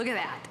 Yeah, look at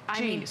that.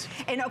 I mean,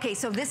 and okay,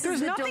 so this is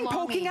the DeLonghi. There's nothing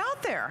poking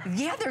out there.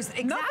 Yeah, there's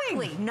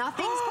exactly.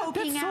 Nothing's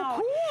poking out. That's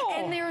so cool.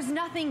 And there's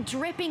nothing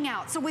dripping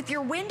out. So with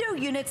your window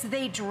units,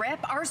 they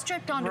drip. Ours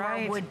dripped onto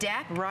our wood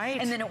deck. Right.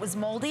 And then it was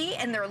moldy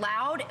and they're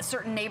loud.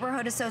 Certain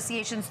neighborhood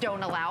associations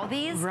don't allow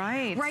these.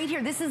 Right. Right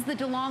here, this is the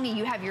DeLonghi.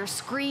 You have your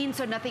screen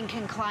so nothing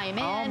can climb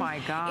in. Oh my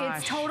gosh.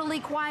 It's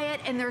totally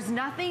quiet and there's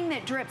nothing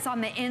that drips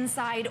on the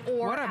inside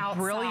or outside. What a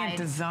brilliant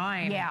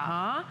design,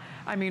 huh?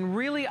 I mean,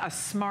 really a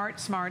smart,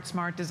 smart,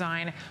 smart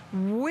design.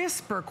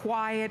 Whisper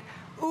quiet,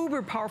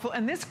 uber powerful,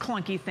 and this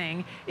clunky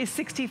thing is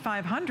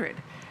 6,500.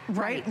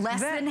 Right?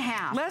 Less than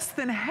half. Less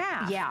than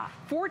half. Yeah.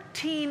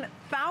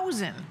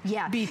 14,000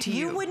 BTU.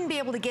 You wouldn't be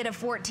able to get a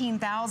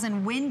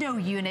 14,000 window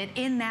unit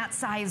in that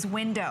size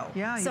window.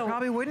 Yeah, you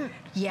probably wouldn't.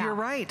 Yeah. You're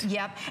right.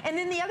 Yep. And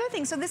then the other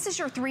thing, so this is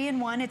your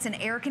 3-in-1. It's an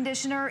air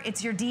conditioner,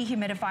 it's your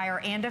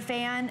dehumidifier and a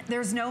fan.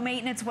 There's no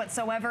maintenance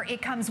whatsoever.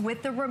 It comes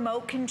with the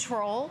remote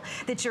control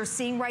that you're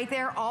seeing right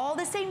there. All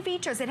the same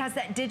features. It has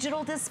that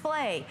digital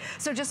display.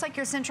 So just like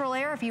your central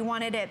air, if you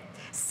wanted it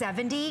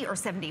 70 or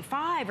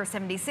 75 or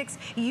 76,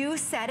 you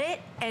set it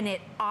and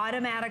it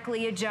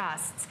automatically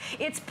adjusts.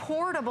 It's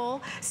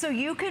portable, so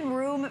you can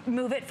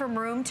move it from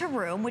room to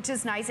room, which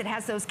is nice. It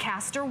has those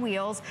caster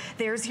wheels.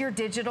 There's your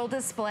digital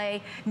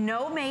display.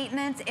 No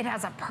maintenance. It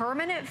has a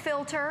permanent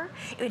filter.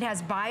 It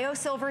has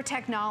biosilver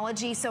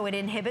technology, so it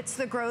inhibits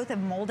the growth of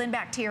mold and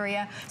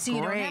bacteria, so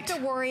you don't have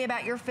to worry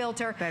about your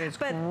filter. That is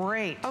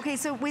great. Okay,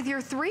 so with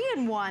your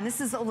 3-in-1,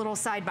 this is a little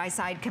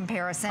side-by-side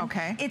comparison.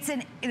 Okay.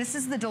 This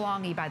is the DeLonghi.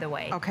 DeLonghi, by the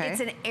way. Okay. It's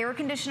an air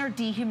conditioner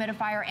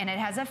dehumidifier, and it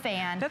has a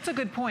fan. That's a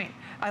good point.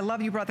 I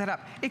love you brought that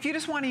up. If you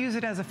just want to use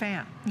it as a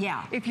fan.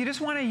 Yeah. If you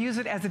just want to use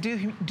it as a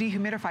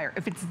dehumidifier,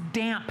 if it's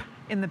damp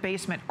in the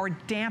basement or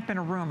damp in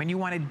a room and you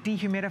want to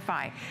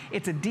dehumidify,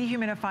 it's a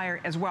dehumidifier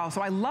as well. So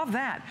I love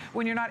that.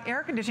 When you're not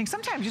air conditioning,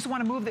 sometimes you just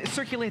want to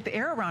circulate the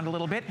air around a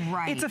little bit.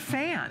 Right. It's a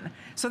fan.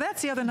 So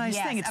that's the other nice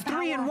thing. It's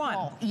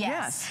 3-in-1.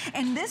 Yes.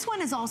 And this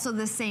one is also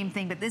the same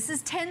thing, but this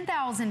is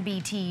 10,000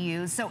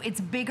 BTUs, so it's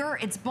bigger,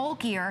 it's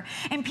bulkier,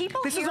 and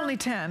people This is only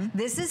 10.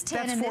 This is 10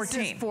 that's and 14.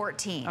 this is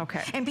 14.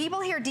 Okay. And people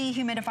hear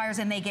dehumidifiers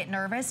and they get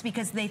nervous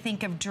because they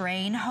think of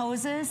drain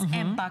hoses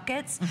and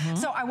buckets.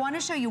 So I want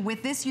to show you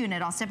with this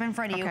unit, I'll step in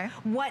front of you,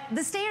 what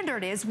the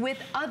standard is with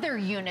other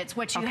units,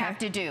 what you have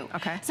to do.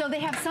 So they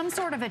have some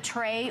sort of a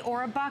tray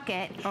or a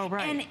bucket,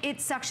 and it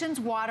suctions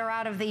water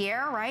out of the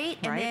air, right?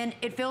 And then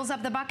it fills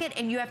up the bucket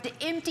and you have to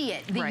empty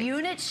it. The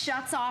unit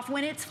shuts off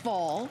when it's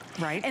full,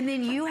 and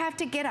then you have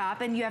to get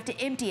up and you have to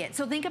empty it.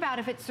 So think about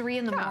if it's 3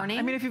 in the morning.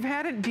 I mean, if you've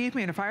had a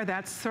dehumidifier,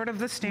 that's sort of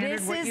the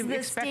standard, what you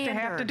expect to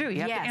have to do.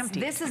 You have to empty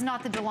it. This is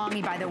not the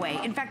DeLonghi, by the way.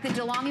 In fact, the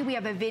DeLonghi, we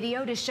have a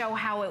video to show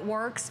how it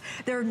works.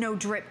 There are no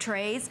drip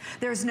trays.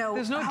 There's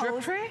no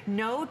drip tray?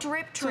 No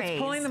drip trays. So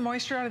it's pulling the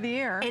moisture out of the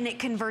air. And it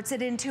converts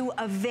it into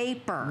a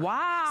vapor.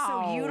 Wow.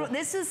 So you don't,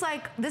 this is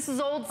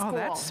old school. Oh,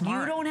 that's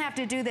smart. You don't have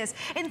to do this.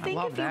 And think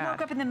if you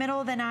woke up in the middle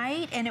of the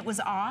night and it was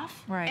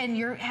off, and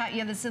you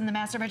have this in the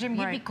master bedroom,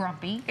 you'd be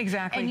grumpy.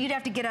 Exactly. And you'd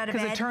have to get out of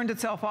bed. Because it turned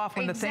itself off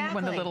when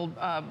when the little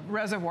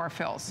reservoir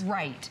fills.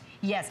 Right.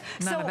 Yes.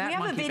 None so of that we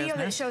have a video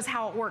business. that shows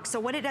how it works. So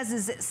what it does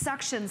is it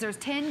suctions. There's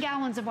 10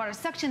 gallons of water.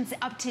 Suctions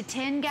up to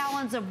 10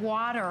 gallons of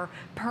water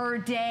per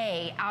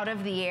day out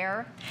of the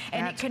air.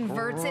 And it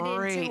converts it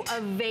into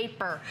a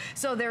vapor.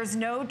 So there's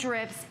no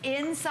drips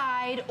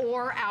inside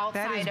or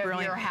outside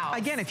of your house.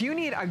 Again, if you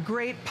need a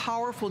great,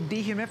 powerful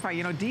dehumidifier,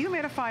 you know,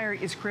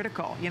 dehumidifier is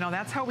critical. You know,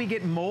 that's how we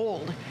get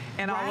mold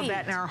and all of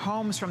that in our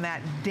homes from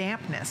that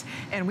dampness.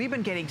 And we've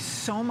been getting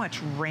so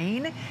much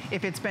rain.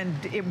 If it's been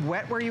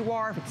wet where you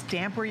are, if it's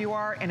damp where you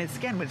are, and it's,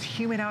 again, when it's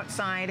humid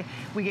outside,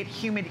 we get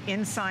humid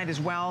inside as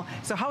well.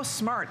 So how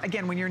smart,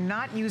 again, when you're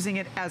not using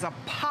it as a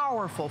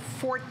powerful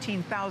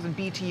 14,000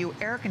 BTU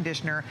air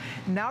conditioner,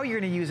 now you're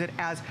going to use it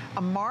as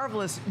a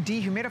marvelous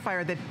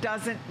dehumidifier that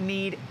doesn't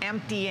need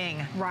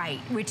emptying. Right,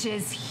 which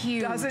is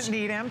huge. Doesn't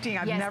need emptying.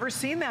 I've never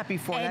seen that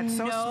before. And that's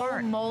so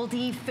smart. no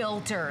moldy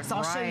filters.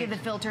 I'll show you the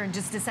filter in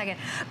just a second.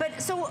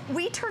 But so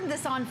we turned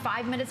this on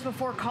 5 minutes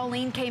before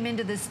Colleen came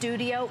into the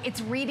studio.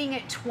 It's reading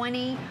at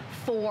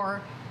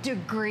 24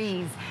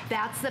 degrees.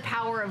 That's the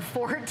power of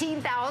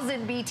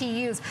 14,000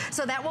 BTUs.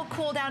 So that will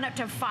cool down up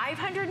to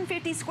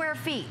 550 square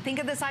feet. Think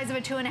of the size of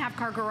a 2.5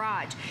 car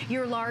garage.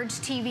 Your large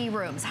TV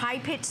rooms,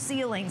 high-pitched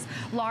ceilings,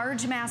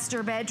 large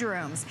master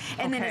bedrooms.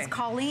 And then as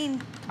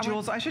Colleen...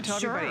 Jules, I should tell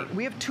everybody,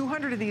 we have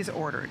 200 of these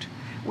ordered.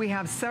 We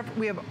have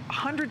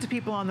hundreds of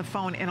people on the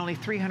phone and only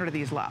 300 of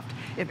these left.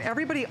 If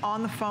everybody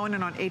on the phone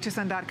and on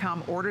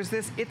hsn.com orders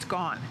this, it's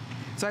gone.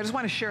 So I just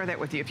want to share that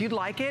with you. If you'd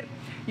like it,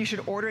 you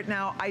should order it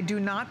now. I do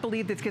not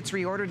believe this gets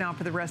reordered now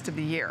for the rest of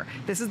the year.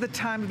 This is the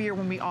time of year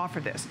when we offer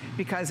this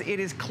because it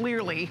is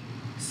clearly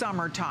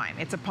summertime.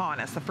 It's upon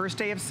us. The first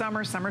day of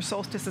summer, summer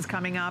solstice is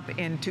coming up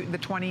into the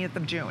 20th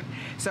of June.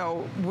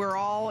 So we're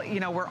all,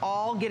 you know, we're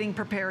all getting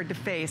prepared to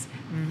face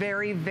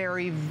very,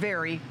 very,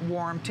 very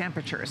warm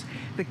temperatures.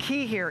 The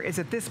key here is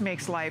that this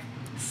makes life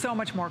so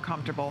much more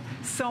comfortable,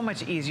 so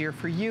much easier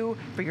for you,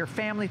 for your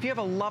family. If you have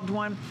a loved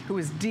one who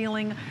is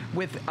dealing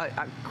with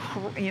a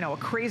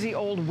crazy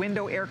old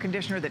window air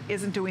conditioner that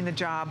isn't doing the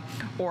job,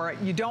 or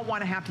you don't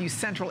want to have to use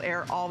central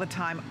air all the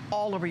time,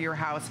 all over your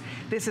house,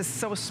 this is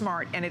so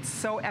smart and it's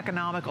so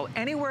economical.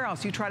 Anywhere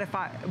else you try to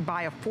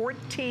buy a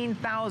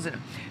 14,000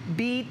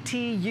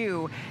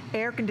 BTU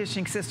air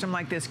conditioning system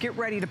like this, get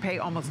ready to pay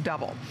almost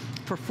double.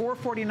 For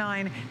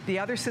 $449, the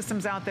other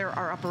systems out there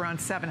are up around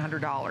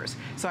 $700.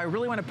 So I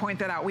really want to point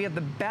that out. We have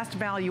the best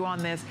value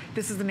on this.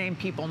 This is the name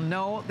people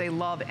know, they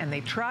love, and they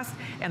trust.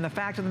 And the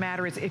fact of the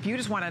matter is, if you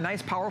just want a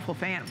nice, powerful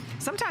fan,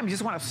 sometimes you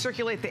just want to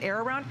circulate the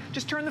air around,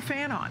 just turn the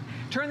fan on,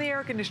 turn the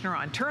air conditioner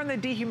on, turn the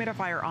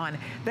dehumidifier on.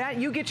 That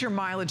you get your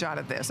mileage out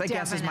of this, I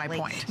guess is my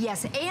point.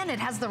 Yes, and it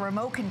has the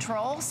remote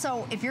control.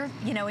 So if you're,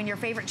 in your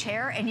favorite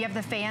chair and you have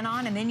the fan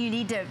on and then you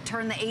need to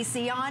turn the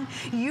AC on,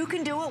 you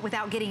can do it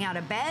without getting out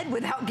of bed,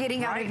 without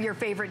getting out of your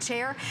favorite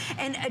chair.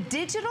 And a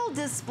digital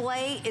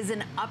display is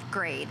an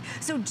upgrade.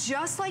 So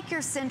just like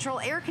your central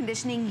air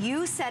conditioning,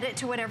 you set it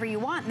to whatever you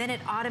want, and then it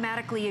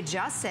automatically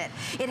adjusts it.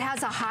 It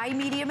has a high,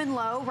 medium, and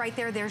low. Right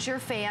there, there's your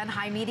fan,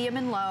 high, medium,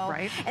 and low.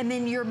 Right. And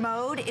then your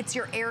mode, it's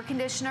your air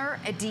conditioner,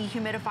 a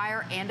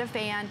dehumidifier, and a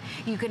fan.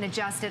 You can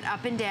adjust it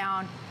up and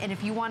down. And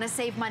if you want to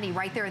save money,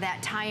 right there,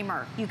 that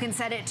timer, you can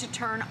set it to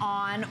turn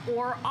on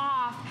or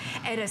off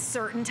at a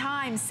certain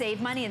time.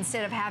 Save money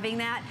instead of having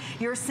that.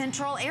 Your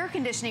central air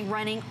conditioning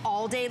running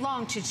all day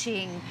long,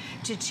 cha-ching,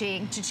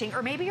 cha-ching, cha-ching.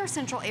 Or maybe your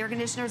central air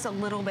conditioner is a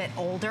little bit bit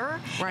older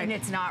and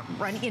it's not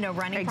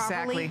running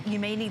properly, you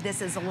may need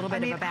this as a little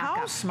bit of a backup.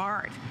 How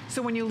smart.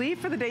 So when you leave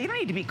for the day, you don't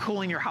need to be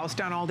cooling your house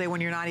down all day when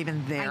you're not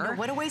even there. I know,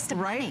 what a waste of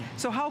money.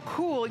 So how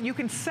cool, you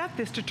can set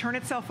this to turn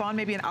itself on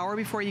maybe an hour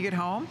before you get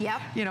home.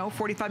 Yep. You know,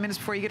 45 minutes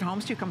before you get home,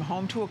 so you come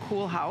home to a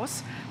cool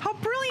house. How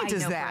brilliant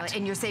is that? Brilliant.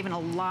 And you're saving a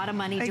lot of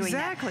money doing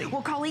that.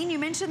 Well, Colleen, you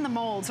mentioned the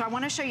mold, so I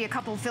want to show you a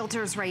couple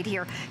filters right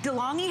here.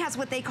 DeLonghi has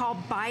what they call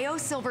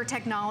bio-silver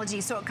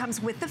technology, so it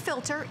comes with the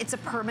filter. It's a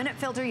permanent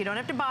filter. You don't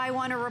have to buy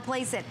one or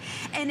replace it.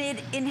 And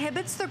it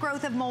inhibits the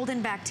growth of mold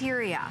and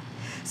bacteria.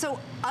 So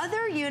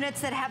other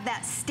units that have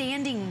that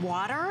standing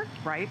water,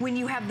 when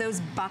you have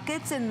those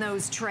buckets and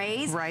those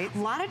trays, a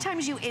lot of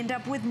times you end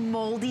up with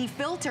moldy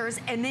filters,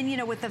 and then, you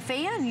know, with the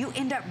fan, you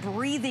end up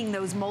breathing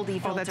those moldy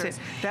filters. Oh, that's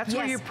it. That's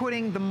where you're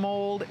putting the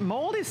mold.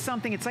 Mold is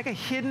something, it's like a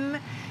hidden,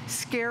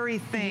 scary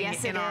thing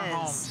in our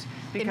homes.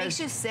 It makes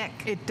you sick.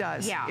 It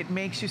does. Yeah. It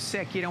makes you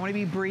sick. You don't want to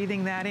be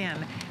breathing that in.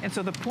 And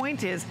so the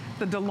point is,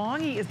 the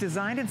DeLonghi is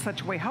designed in such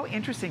a way, how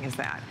interesting is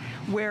that?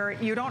 Where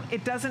you don't,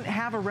 it doesn't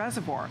have a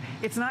reservoir.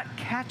 It's not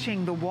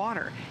catching the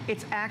water.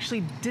 It's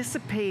actually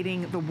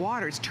dissipating the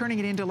water. It's turning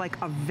it into like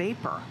a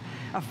vapor.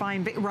 A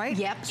fine vapor, right?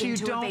 Yep, so you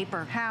don't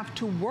have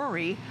to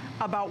worry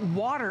about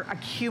water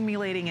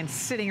accumulating and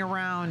sitting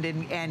around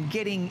and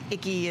getting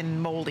icky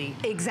and moldy.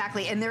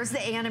 Exactly, and there's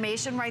the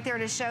animation right there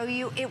to show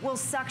you. It will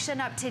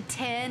suction up to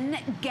 10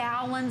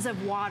 gallons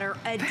of water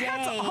a day.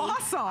 That's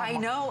awesome. I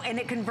know, and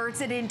it converts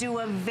it into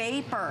a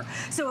vapor.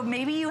 So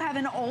maybe you have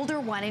an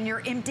older one and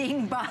you're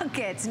emptying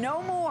buckets.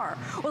 No more.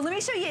 Well, let me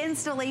show you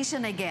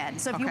installation again.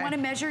 So if you want to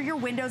measure your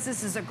windows,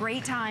 this is a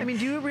great time. I mean,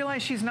 do you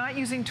realize she's not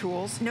using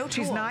tools? No tools.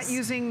 She's not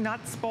using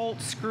nuts,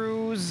 bolts,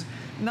 screws,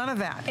 none of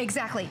that.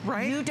 Exactly.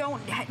 Right? You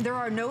don't, there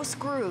are no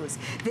screws.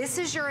 This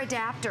is your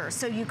adapter.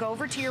 So you go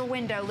over to your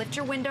window, lift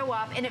your window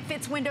up, and it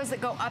fits windows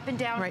that go up and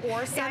down or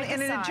side to side.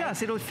 And it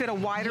adjusts. It'll fit a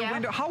wider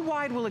window. How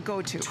wide will it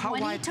go to?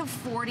 20 to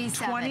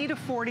 47. 20 to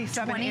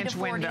 47 inch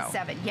window. 20 to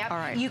 47, yep. All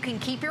right. You can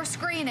keep your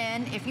screen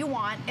in if you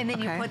want, and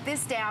then you put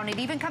this down. It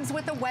even comes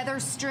with a weather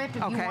strip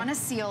if you want to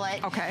seal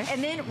it.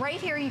 And then right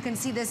here, you can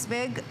see this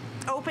big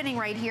opening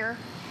right here.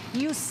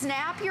 You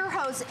snap your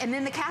hose, and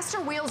then the caster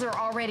wheels are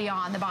already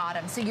on the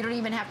bottom, so you don't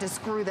even have to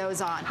screw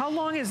those on. How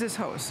long is this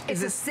hose?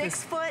 It's a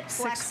 6-foot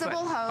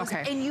flexible hose,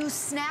 and you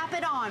snap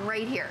it on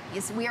right here.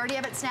 We already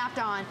have it snapped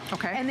on.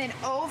 And then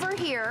over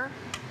here,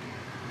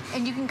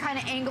 and you can kind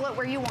of angle it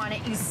where you want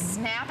it. You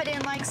snap it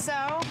in like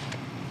so.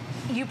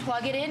 You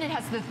plug it in, it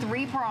has the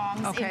 3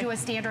 prongs into a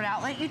standard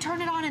outlet. You turn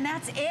it on and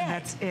that's it.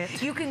 That's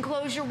it. You can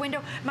close your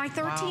window. My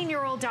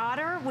 13-year-old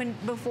daughter,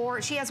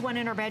 before she has one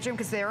in her bedroom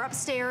because they're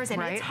upstairs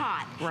and it's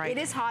hot. It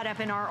is hot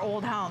up in our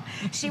old home.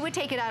 She would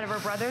take it out of her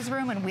brother's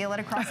room and wheel it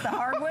across the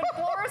hardwood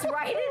floors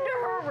right into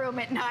her room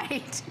at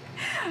night.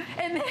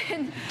 And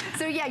then,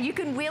 so yeah, you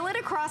can wheel it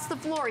across the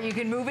floor. You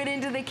can move it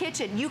into the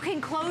kitchen. You can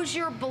close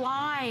your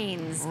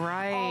blinds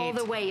all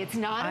the way. It's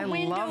not a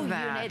window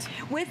unit.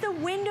 With a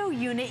window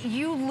unit,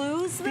 you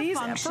lose the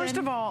function. First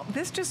of all,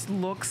 this just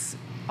looks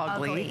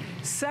ugly.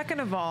 Second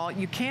of all,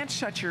 you can't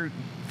shut your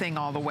thing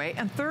all the way.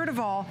 And third of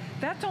all,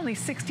 that's only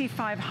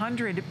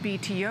 6,500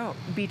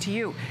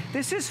 BTU.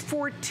 This is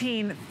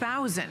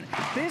 14,000.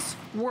 This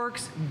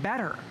works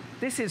better.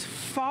 This is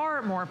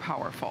far more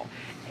powerful.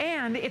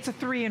 And it's a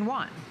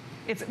 3-in-1.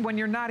 It's when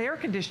you're not air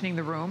conditioning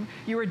the room,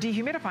 you are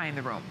dehumidifying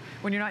the room.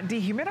 When you're not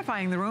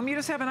dehumidifying the room, you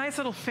just have a nice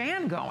little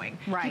fan going.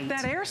 Keep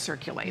that air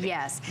circulating.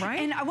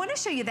 And I want to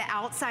show you the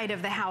outside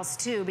of the house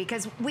too,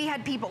 because we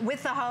had people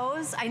with the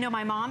hose. I know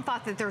my mom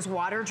thought that there's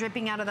water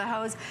dripping out of the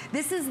hose.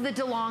 This is the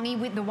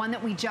DeLonghi, the one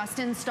that we just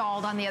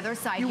installed on the other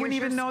side. You wouldn't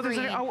even know there's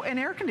an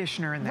air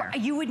conditioner in there.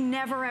 You would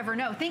never ever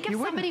know. Think if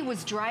somebody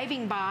was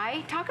driving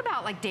by, talk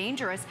about like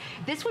dangerous.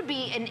 This would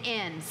be an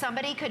in.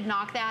 Somebody could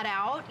knock that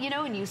out, you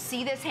know, and you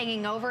see this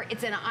hanging over.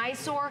 It's an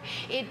eyesore.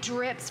 It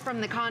drips from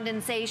the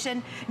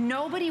condensation.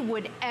 Nobody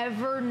would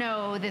ever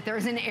know that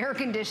there's an air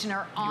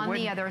conditioner on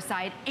the other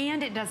side,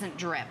 and it doesn't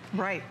drip.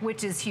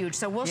 Which is huge.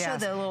 So we'll show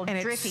the little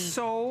drippy. And it's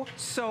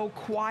so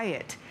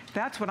quiet.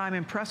 That's what I'm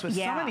impressed with.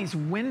 Some of these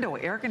window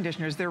air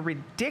conditioners, they're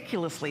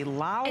ridiculously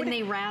loud. And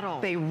they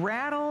rattle. They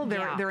rattle.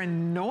 They're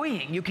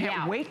annoying. You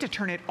can't wait to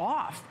turn it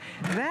off.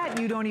 That,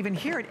 you don't even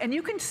hear it. And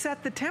you can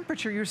set the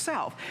temperature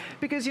yourself.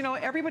 Because, you know,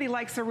 everybody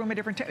likes their room at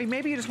different temperature.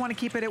 Maybe you just want to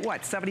keep it at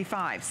what?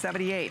 75,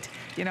 78,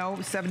 you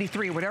know,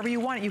 73, whatever you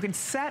want it. You can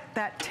set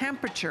that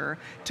temperature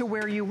to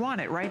where you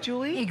want it. Right,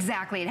 Julie?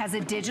 Exactly. It has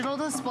a digital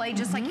display,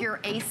 just like your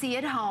AC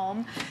at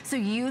home. So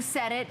you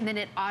set it, and then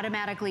it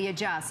automatically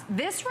adjusts.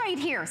 This right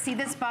here, see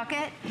this bucket?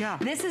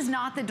 This is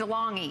not the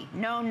DeLonghi.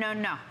 No, no,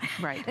 no.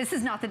 This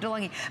is not the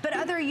DeLonghi. But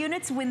other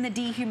units, when the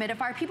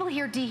dehumidifier, people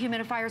hear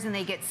dehumidifiers and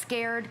they get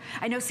scared.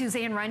 I know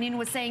Suzanne Runyon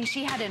was saying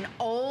she had an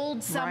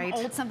old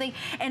something,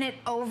 and it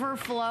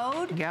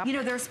overflowed. You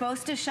know, they're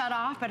supposed to shut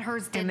off, but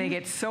hers didn't. And they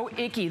get so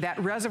icky, that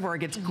reservoir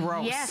gets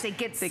gross. Yes, it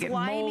gets slimy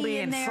moldy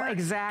in there.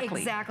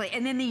 Exactly.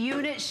 And then the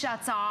unit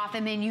shuts off,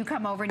 and then you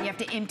come over and you have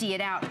to empty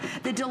it out.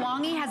 The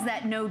DeLonghi has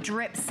that no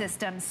drip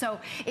system, so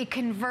it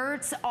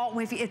converts all,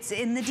 it's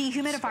in the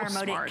dehumidifier. fire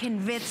mode,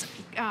 it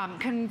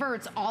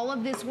converts all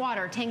of this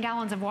water, 10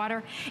 gallons of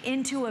water,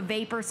 into a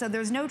vapor. So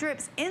there's no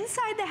drips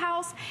inside the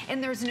house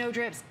and there's no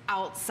drips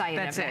outside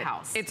of the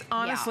house. It's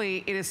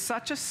honestly, it is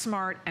such a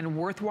smart and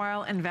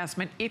worthwhile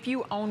investment. If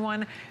you own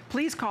one,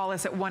 please call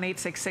us at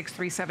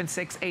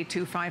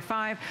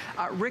 1-866-376-8255.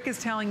 Rick is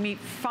telling me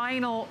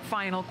final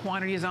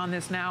quantities on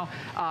this now.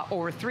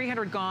 Over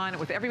 300 gone.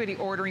 With everybody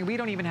ordering, we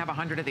don't even have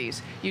 100 of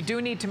these. You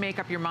do need to make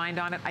up your mind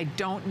on it. I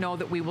don't know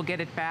that we will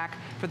get it back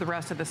for the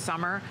rest of the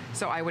summer.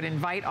 So I would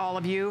invite all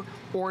of you,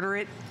 order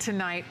it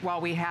tonight while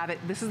we have it.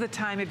 This is the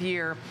time of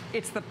year.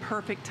 It's the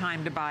perfect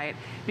time to buy it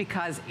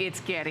because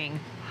it's getting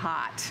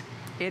hot.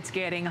 It's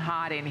getting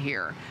hot in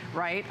here,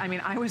 right? I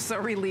mean, I was so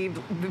relieved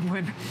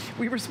when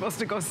we were supposed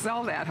to go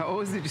sell that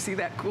hose. Did you see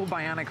that cool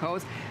bionic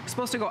hose? We're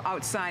supposed to go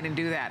outside and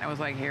do that. I was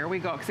like, here we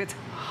go, because it's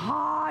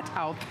hot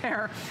out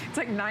there. It's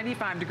like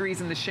 95 degrees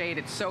in the shade.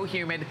 It's so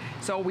humid.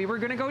 So we were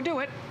gonna go do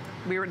it.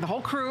 We were, the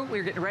whole crew, we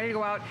were getting ready to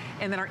go out,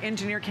 and then our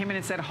engineer came in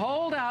and said,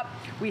 hold up,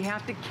 we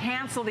have to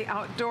cancel the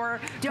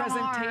outdoor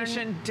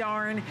presentation,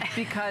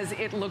 because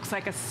it looks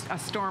like a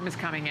storm is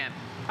coming in.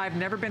 I've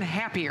never been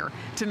happier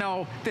to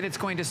know that it's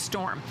going to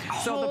storm.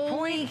 So the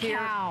point here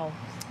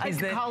is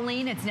that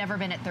Colleen, it's never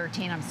been at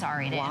 13. I'm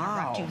sorry to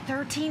interrupt you.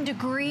 13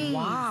 degrees.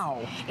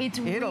 Wow.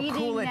 It'll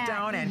cool it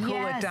down and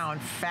cool it down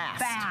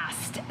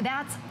fast.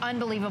 That's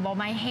unbelievable.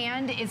 My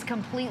hand is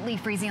completely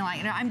freezing.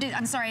 Like,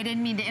 I'm sorry, I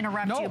didn't mean to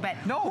interrupt you, but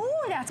ooh,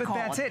 that's cold.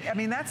 That's it. I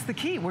mean, that's the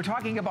key. We're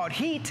talking about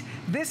heat.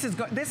 This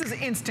is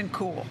instant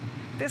cool.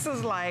 This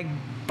is like,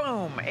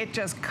 boom, it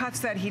just cuts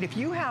that heat. If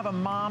you have a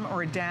mom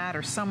or a dad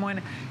or someone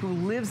who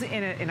lives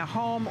in a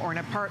home or an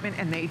apartment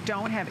and they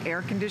don't have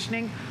air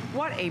conditioning,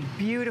 what a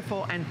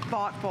beautiful and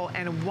thoughtful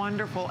and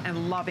wonderful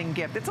and loving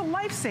gift. It's a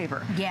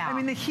lifesaver. Yeah. I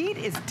mean, the heat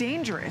is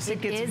dangerous.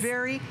 It gets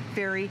very,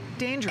 very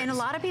dangerous. And a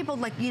lot of people,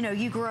 like, you know,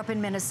 you grew up in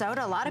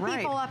Minnesota. A lot of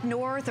people up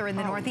north or in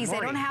the Northeast, they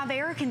don't have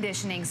air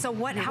conditioning. So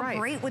how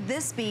great would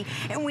this be?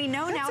 And we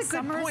know now That's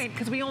a good point,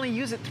 because we only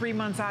use it 3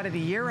 months out of the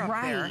year up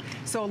there.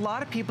 So a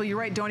lot of people, you're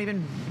right, don't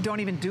even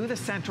do the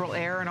central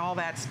air and all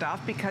that stuff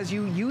because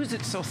you use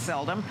it so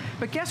seldom.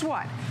 But guess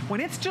what?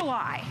 When it's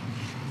July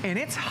and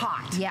it's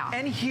hot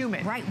and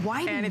humid,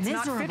 and it's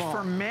not fit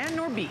for man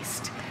nor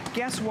beast,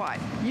 guess what?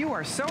 You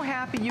are so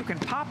happy you can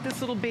pop this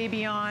little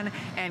baby on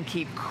and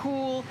keep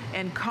cool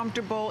and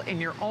comfortable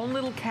in your own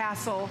little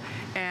castle,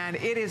 and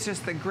it is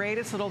just the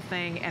greatest little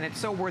thing, and it's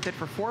so worth it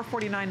for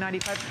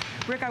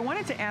 $449.95. Rick, I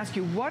wanted to ask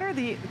you, what are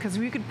because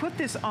we could put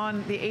this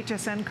on the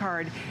HSN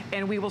card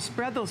and we will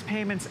spread those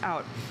payments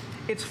out.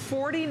 It's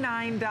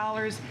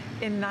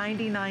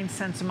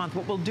 $49.99 a month.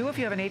 What we'll do, if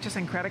you have an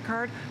HSN credit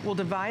card, we'll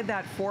divide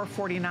that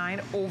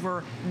 $449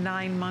 over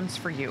 9 months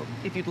for you,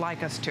 if you'd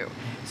like us to.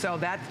 So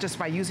that's just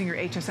by using your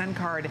HSN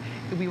card,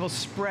 we will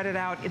spread it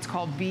out. It's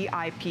called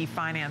VIP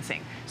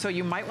financing. So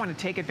you might want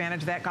to take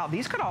advantage of that. God,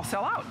 these could all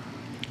sell out.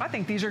 I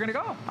think these are going to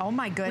go. Oh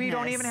my goodness. We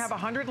don't even have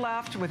 100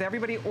 left. With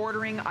everybody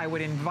ordering, I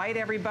would invite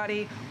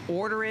everybody,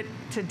 order it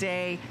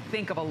today.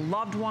 Think of a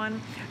loved one.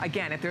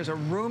 Again, if there's a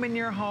room in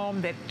your home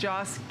that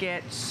just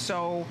gets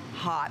so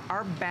hot,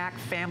 our back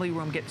family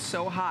room gets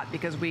so hot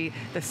because the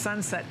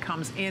sunset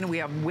comes in, we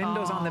have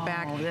windows on the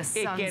back.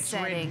 It gets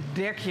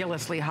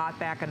ridiculously hot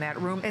back in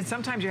that room. And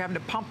sometimes you're having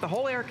to pump the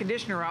whole air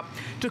conditioner up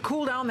to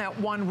cool down that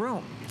one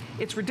room.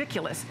 It's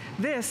ridiculous.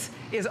 This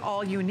is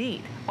all you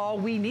need, all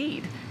we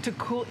need to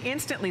cool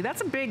instantly.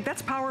 That's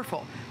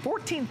powerful.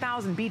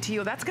 14,000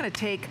 BTU, that's gonna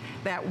take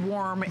that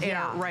warm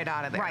air right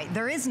out of there. Right,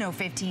 there is no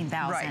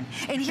 15,000. Right.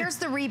 And here's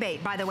the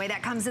rebate, by the way,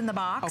 that comes in the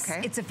box.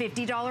 Okay. It's a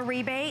 $50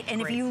 rebate,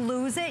 and if you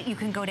lose it, you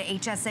can go to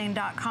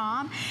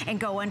hsn.com and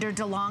go under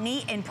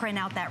DeLonghi and print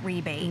out that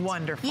rebate.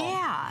 Wonderful.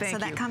 Yeah, Thank so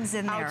that comes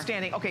in there.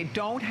 Outstanding. Okay,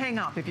 don't hang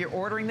up. If you're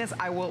ordering this,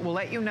 we'll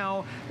let you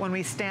know when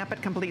we stamp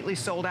it completely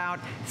sold out.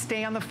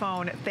 Stay on the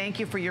phone. Thank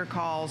you for your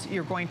calls.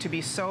 You're going to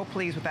be so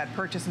pleased with that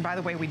purchase. And by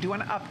the way, we do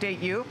want to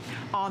update you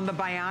on the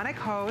bionic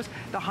hose.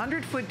 The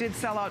 100-foot did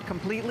sell out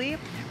completely,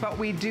 but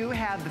we do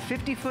have the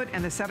 50-foot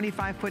and the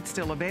 75-foot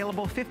still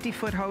available.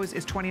 50-foot hose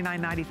is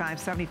 $29.95.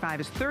 75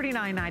 is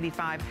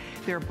 $39.95.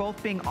 They're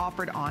both being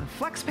offered on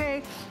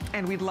FlexPay,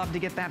 and we'd love to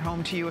get that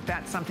home to you if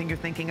that's something you're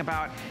thinking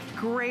about.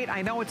 Great.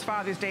 I know it's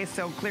Father's Day,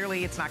 so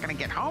clearly it's not going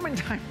to get home in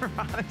time for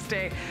Father's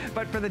Day,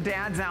 but for the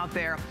dads out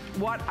there,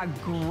 what a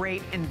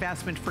great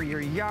investment for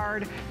your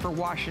yard, for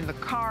washing the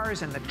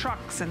cars and the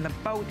trucks and the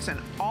boats and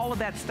all of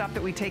that stuff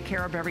that we take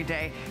care of every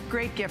day.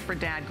 Great gift for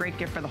dad, great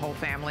gift for the whole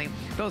family.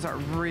 Those are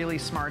really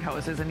smart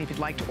hoses, and if you'd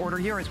like to order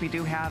yours, we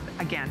do have,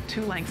 again,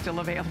 2 lengths still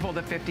available,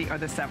 the 50 or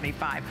the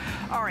 75.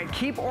 All right,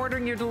 keep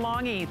ordering your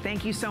DeLonghi.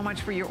 Thank you so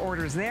much for your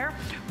orders there.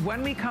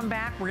 When we come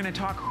back, we're going to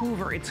talk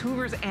Hoover. It's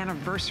Hoover's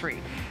anniversary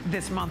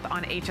this month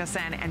on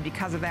HSN, and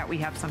because of that, we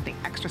have something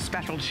extra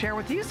special to share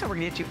with you, so we're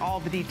going to get you all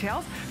the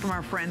details from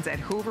our friends at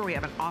Hoover. We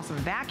have an awesome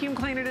vacuum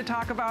cleaner to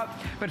talk about,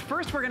 but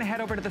first we're going to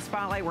head over to the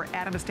spotlight where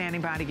Adam is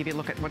standing by to give you a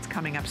look at what's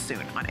coming up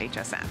soon on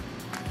HSN.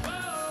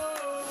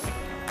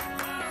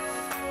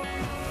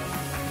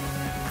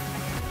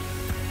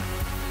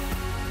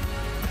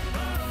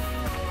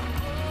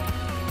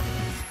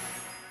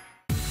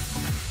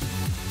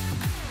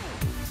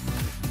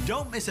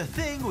 Don't miss a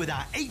thing with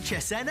our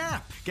HSN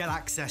app. Get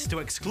access to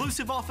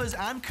exclusive offers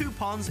and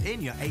coupons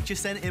in your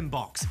HSN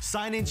inbox.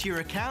 Sign into your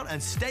account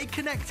and stay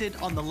connected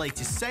on the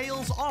latest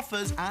sales,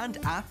 offers, and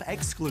app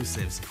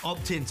exclusives.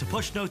 Opt in to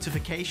push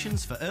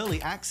notifications for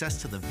early access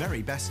to the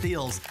very best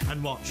deals.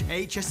 And watch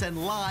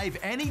HSN Live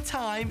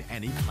anytime,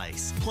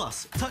 anyplace.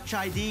 Plus, Touch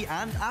ID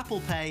and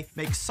Apple Pay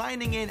make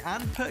signing in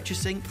and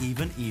purchasing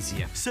even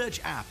easier.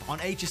 Search app on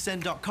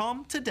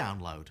hsn.com to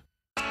download.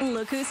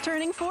 Look who's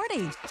turning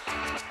 40.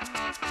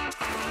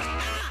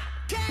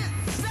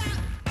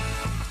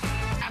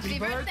 Happy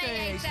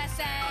birthday,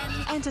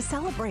 HSN! And to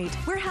celebrate,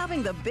 we're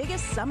having the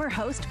biggest summer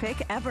host pick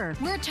ever.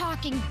 We're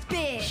talking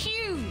big,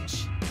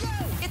 huge.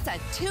 It's a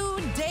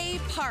 2-day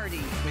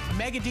party with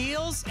mega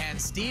deals and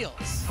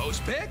steals.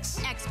 Host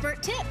picks,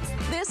 expert tips.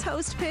 This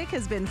host pick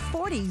has been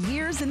 40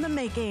 years in the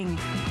making.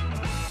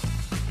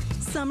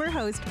 Summer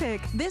host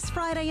pick this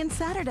Friday and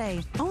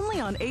Saturday, only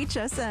on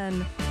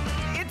HSN.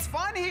 It's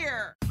fun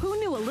here. Who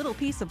knew a little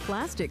piece of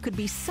plastic could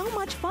be so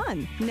much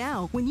fun?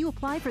 Now, when you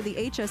apply for the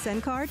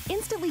HSN card,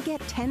 instantly get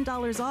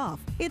 $10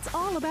 off. It's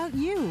all about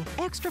you.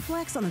 Extra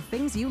flex on the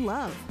things you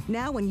love.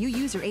 Now, when you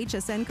use your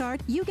HSN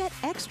card, you get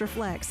extra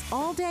flex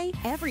all day,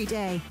 every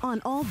day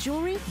on all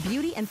jewelry,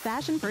 beauty, and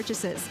fashion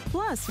purchases.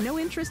 Plus, no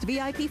interest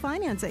VIP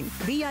financing,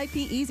 VIP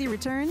easy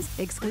returns,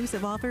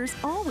 exclusive offers,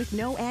 all with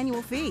no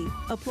annual fee.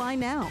 Apply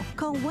now.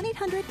 Call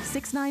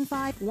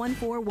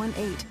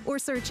 1-800-695-1418 or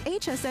search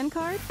HSN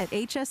card at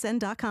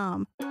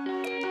hsn.com.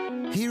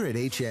 Here at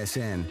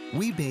HSN,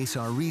 we base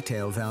our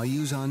retail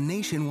values on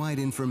nationwide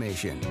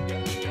information.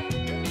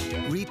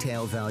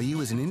 Retail value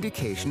is an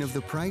indication of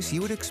the price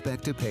you would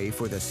expect to pay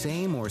for the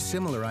same or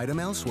similar item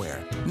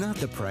elsewhere, not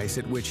the price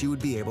at which you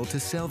would be able to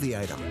sell the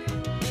item.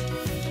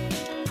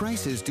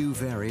 Prices do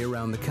vary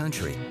around the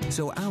country,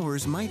 so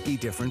ours might be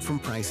different from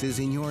prices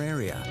in your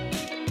area.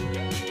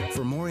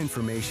 For more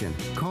information,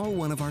 call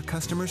one of our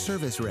customer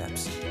service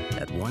reps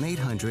at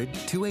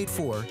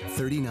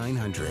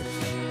 1-800-284-3900.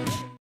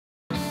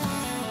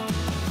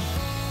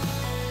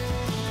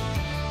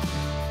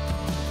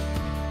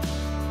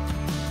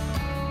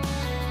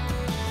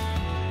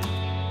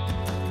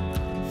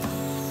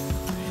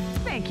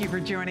 Thank you for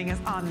joining us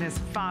on this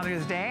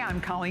Father's Day.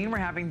 I'm Colleen. We're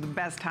having the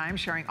best time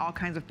sharing all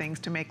kinds of things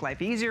to make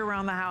life easier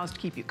around the house, to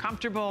keep you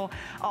comfortable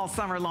all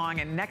summer long.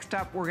 And next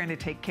up, we're going to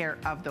take care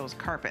of those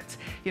carpets.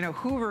 You know,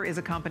 Hoover is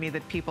a company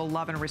that people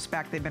love and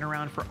respect. They've been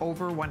around for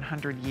over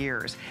 100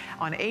 years.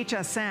 On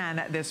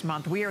HSN this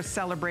month, we are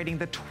celebrating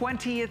the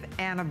 20th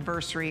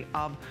anniversary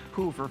of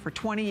Hoover. For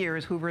 20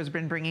 years, Hoover has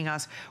been bringing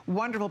us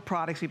wonderful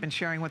products we've been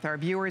sharing with our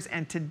viewers.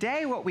 And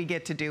today what we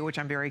get to do, which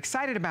I'm very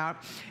excited about,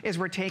 is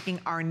we're taking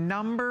our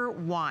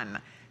 #1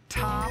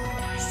 top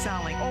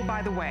selling. Oh,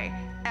 by the way,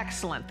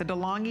 excellent. The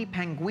DeLonghi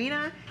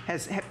Penguino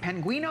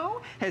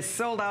has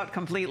sold out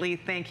completely.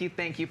 Thank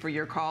you for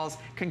your calls.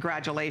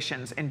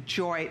 Congratulations.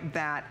 Enjoy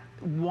that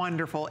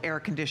wonderful air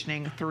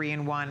conditioning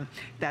 3-in-1,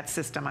 that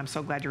system. I'm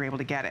so glad you're able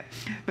to get it.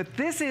 But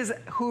this is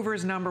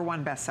Hoover's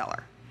 #1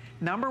 bestseller.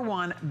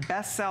 #1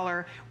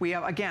 bestseller. We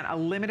have, again, a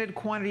limited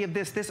quantity of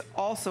this. This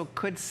also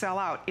could sell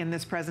out in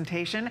this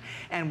presentation.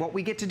 And what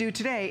we get to do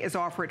today is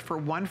offer it for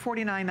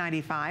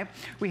 $149.95.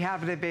 We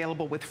have it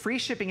available with free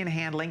shipping and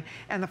handling.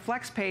 And the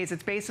flex pays,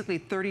 it's basically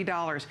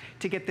 $30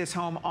 to get this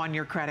home on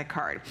your credit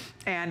card.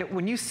 And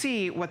when you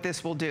see what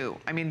this will do,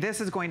 I mean,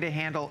 this is going to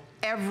handle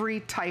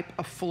every type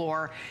of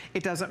floor.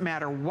 It doesn't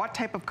matter what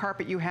type of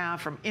carpet you have,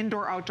 from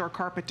indoor, outdoor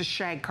carpet to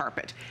shag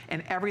carpet,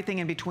 and everything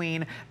in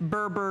between.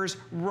 Berbers,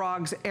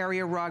 rugs,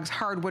 area rugs,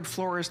 hardwood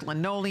floors,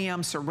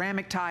 linoleum,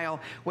 ceramic tile,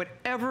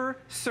 whatever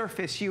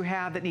surface you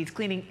have that needs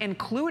cleaning,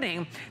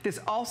 including this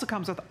also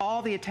comes with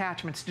all the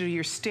attachments to do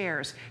your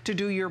stairs, to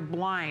do your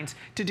blinds,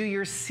 to do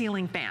your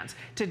ceiling fans,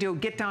 to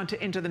get down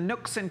into the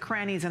nooks and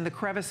crannies and the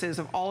crevices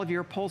of all of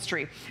your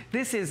upholstery.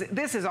 This is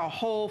a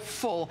whole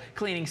full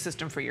cleaning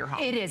system for your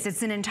home. It is.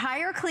 It's an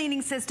entire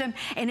cleaning system,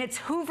 and it's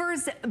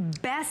Hoover's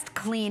best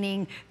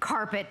cleaning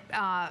carpet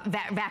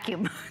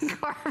vacuum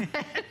carpet.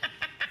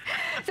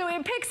 So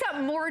it picks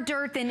up more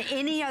dirt than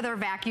any other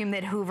vacuum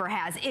that Hoover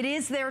has. It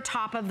is their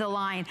top of the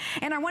line.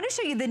 And I want to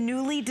show you the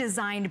newly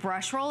designed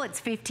brush roll. It's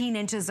 15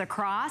 inches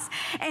across.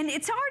 And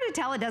it's hard to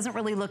tell. It doesn't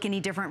really look any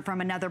different from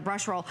another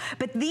brush roll.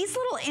 But these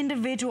little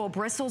individual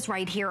bristles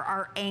right here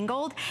are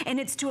angled, and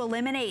it's to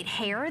eliminate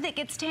hair that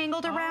gets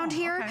tangled around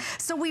here. Okay.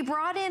 So we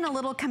brought in a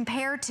little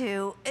compare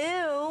to,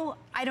 ew,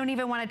 I don't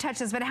even want to touch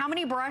this, but how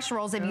many brush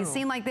rolls have you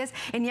seen like this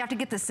and you have to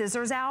get the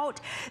scissors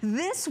out?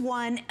 This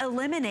one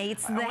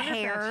eliminates the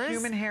hairs.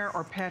 Human hair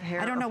or pet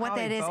hair? I don't know what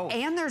that is. Both.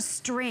 And there's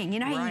string. You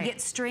know how you get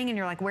string and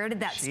you're like, where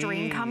did that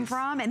string come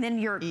from? And then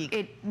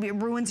it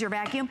ruins your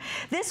vacuum.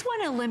 This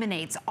one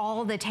eliminates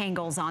all the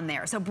tangles on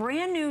there. So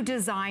brand new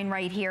design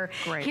right here.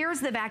 Great. Here's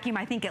the vacuum.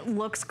 I think it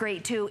looks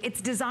great too.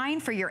 It's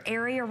designed for your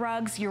area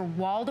rugs, your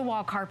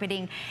wall-to-wall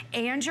carpeting,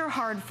 and your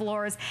hard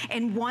floors.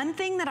 And one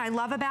thing that I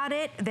love about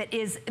it that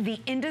is the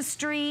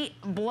industry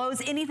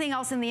blows anything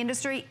else in the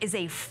industry is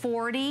a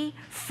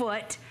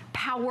 40-foot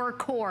power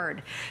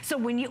cord. So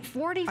when you,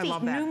 40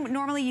 feet,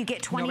 normally you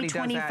get 20,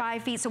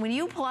 25 feet. So when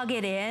you plug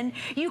it in,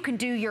 you can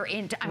do your, I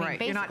mean,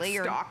 basically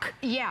you're not stuck.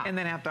 Yeah. And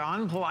then have to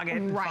unplug it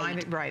and find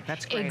it. Right,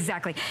 that's great.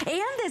 Exactly.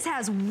 And this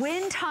has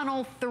Wind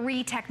Tunnel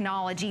 3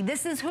 technology.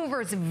 This is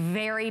Hoover's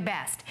very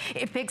best.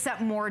 It picks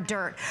up more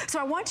dirt. So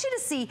I want you to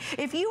see,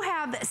 if you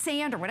have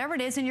sand or whatever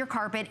it is in your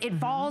carpet, it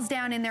falls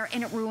down in there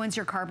and it ruins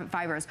your carpet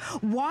fibers.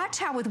 Watch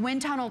how with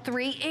Wind Tunnel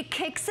 3, it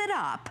kicks it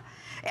up.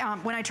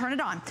 When I turn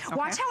it on. Okay.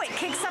 Watch how it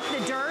kicks up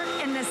the dirt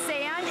and the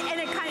sand, and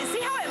it kind of,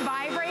 see how it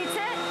vibrates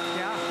it?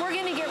 Yeah. We're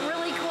gonna get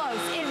really close.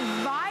 It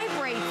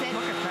vibrates it,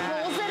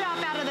 pulls it up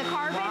out of the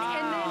carpet,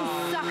 and then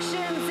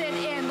suctions it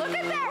in. Look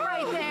at that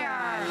right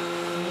there.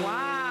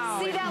 Wow.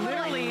 See that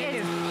literally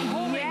is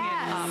pulling it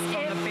up from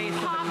the base of the carpet. It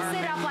pops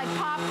it up like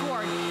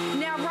popcorn.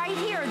 Now right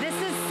here, this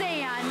is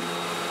sand.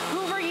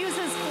 Hoover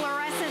uses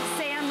fluorescent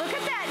sand. Look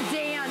at that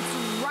dance,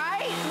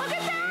 right? Look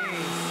at that.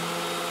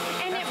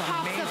 And it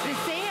pops up the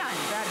sand.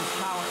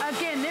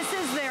 Again, this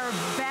is their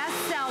best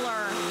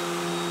seller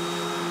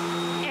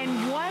in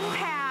one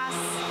pass,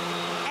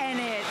 and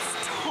it's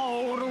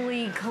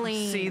totally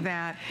clean. See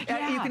that?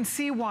 Yeah. You can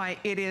see why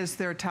it is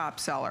their top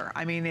seller.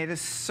 I mean, it is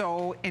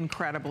so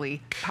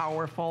incredibly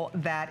powerful.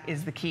 That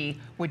is the key.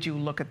 Would you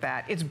look at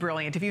that? It's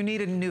brilliant. If you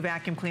need a new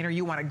vacuum cleaner,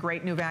 you want a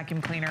great new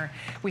vacuum cleaner,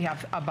 we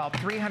have about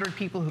 300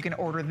 people who can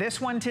order this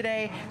one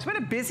today. It's been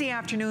a busy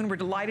afternoon. We're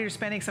delighted you're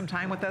spending some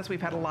time with us.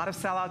 We've had a lot of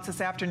sellouts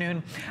this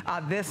afternoon.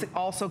 This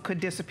also could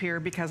disappear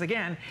because,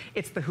 again,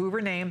 it's the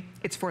Hoover name.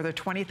 It's for their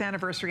 20th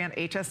anniversary on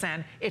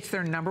HSN. It's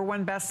their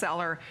 #1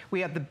 bestseller.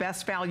 We have the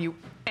best value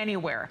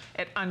anywhere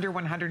at under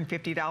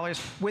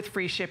 $150 with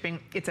free shipping.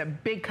 It's a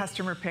big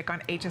customer pick on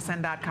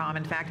hsn.com.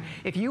 In fact,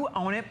 if you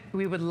own it,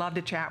 we would love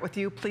to chat with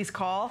you. Please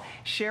call,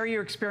 share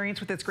your experience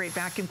with this great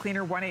vacuum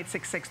cleaner,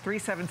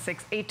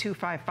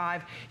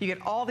 1-866-376-8255. You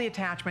get all the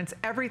attachments,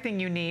 everything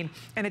you need,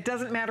 and it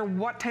doesn't matter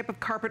what type of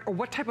carpet or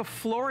what type of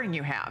flooring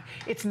you have.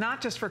 It's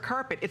not just for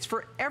carpet, it's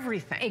for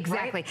everything.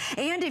 Exactly. Right?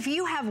 And if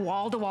you have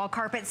wall-to-wall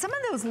carpet, some of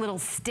those little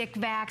stick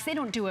vacs, they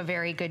don't do a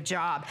very good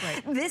job.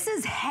 Right. This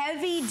is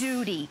heavy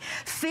duty,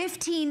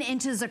 15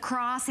 inches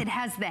across. It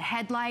has the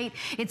headlight.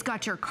 It's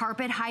got your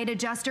carpet height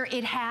adjuster.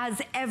 It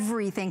has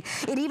everything.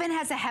 It even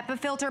has a HEPA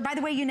filter. By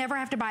the way, you never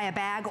have to buy a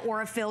bag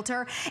or a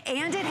filter.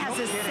 And it has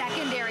a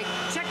secondary,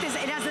 check this,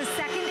 it has a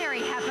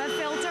secondary HEPA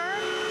filter.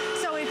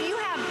 So if you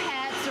have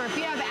pets or if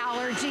you have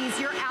allergies,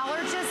 your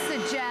allergist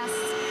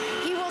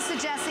he will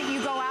suggest that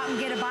you go out and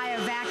buy a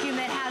vacuum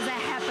that has a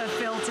HEPA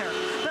filter.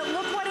 But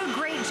look what a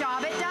great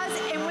job it does.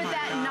 And with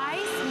that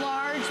nice,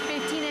 large,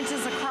 15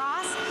 inches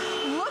across,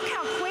 look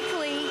how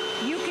quickly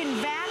you can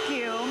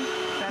vacuum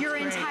your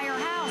entire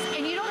house.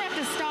 And you don't have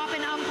to stop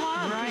and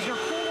unplug because your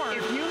cord.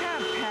 If you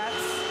have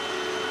pets,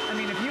 I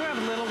mean, if you have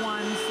little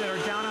ones that are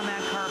down on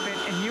that carpet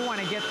and you want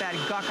to get that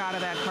guck out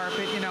of that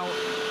carpet, you know,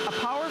 a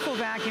powerful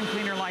vacuum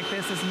cleaner like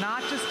this is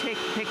not just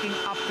picking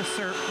up the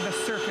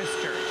surface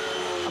dirt.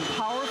 A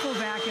powerful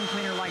vacuum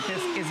cleaner like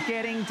this is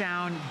getting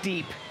down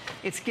deep.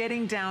 It's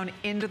getting down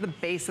into the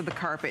base of the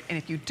carpet. And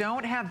if you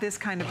don't have this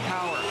kind of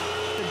power,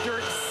 the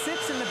dirt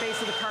sits in the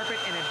base of the carpet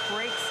and it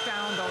breaks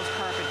down those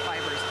carpet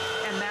fibers.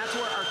 And that's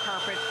where our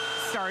carpet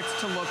starts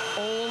to look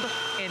old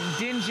and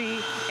dingy,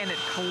 and it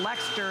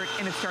collects dirt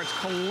and it starts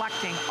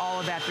collecting all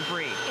of that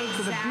debris. Exactly.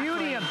 So the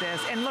beauty of this,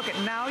 and look at,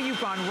 now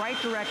you've gone right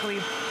directly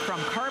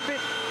from carpet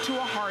to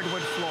a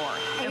hardwood floor.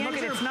 And look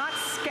at, it's not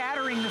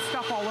scattering the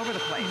stuff all over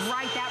the place.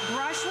 Right, that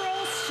brush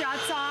roll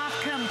shuts off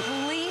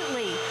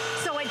completely.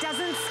 So it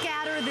doesn't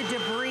scatter the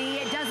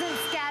debris, it doesn't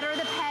scatter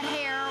the pet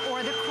hair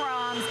or the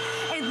crumbs.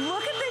 And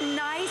look at the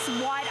nice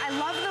wide, I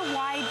love the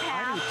wide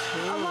path.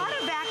 A lot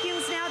of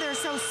vacuums now, they're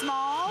so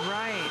small.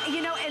 Right.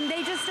 You know, and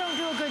they just don't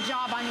do a good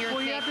job on your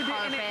thick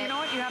carpet. And you know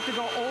what, you have to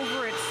go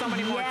over it so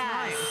many more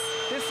times.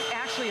 This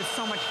actually is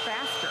so much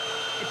faster.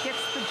 It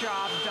gets the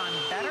job done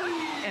better,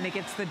 and it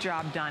gets the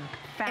job done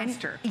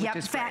faster, which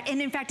is great.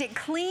 And in fact, it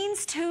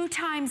cleans 2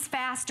 times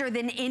faster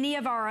than any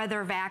of our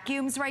other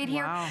vacuums right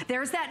here. Wow.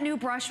 There's that new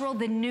brush roll,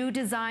 the new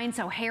design,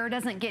 so hair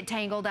doesn't get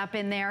tangled up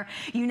in there.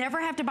 You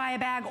never have to buy a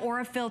bag or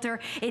a filter.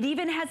 It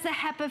even has the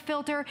HEPA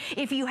filter.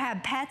 If you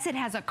have pets, it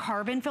has a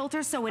carbon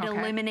filter, so it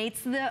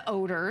eliminates the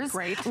odors.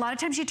 Great. A lot of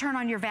times you turn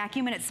on your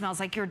vacuum and it smells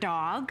like your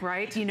dog.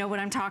 Right. You know what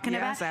I'm talking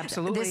about? Yes,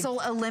 absolutely. This will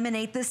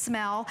eliminate the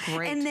smell.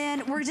 Great. And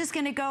then we're just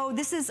gonna go,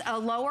 this is a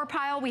lower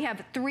pile. We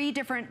have 3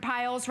 different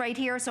piles right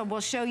here, so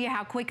we'll show you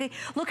how quickly.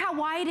 Look how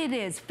wide it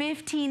is,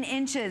 15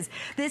 inches.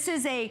 This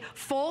is a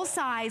full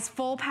size,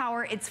 full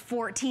power. It's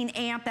 14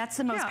 amp. That's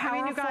the most powerful.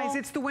 I mean, you guys,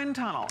 it's the Wind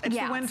Tunnel. It's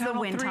the Wind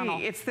Tunnel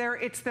 3.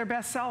 It's their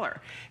best seller.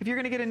 If you're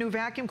gonna get a new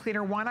vacuum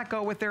cleaner, why not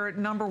go with their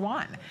 #1?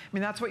 I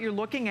mean, that's what you're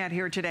looking at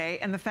here today,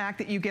 and the fact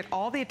that you get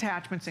all the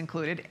attachments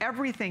included,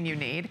 everything you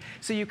need,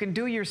 so you can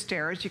do your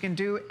stairs, you can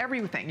do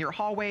everything, your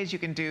hallways, you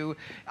can do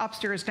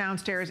upstairs, downstairs,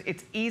 downstairs.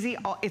 It's easy.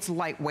 It's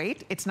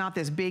lightweight. It's not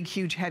this big,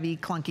 huge, heavy,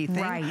 clunky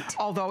thing. Right.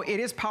 Although it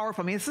is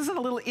powerful. I mean, this isn't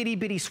a little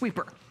itty-bitty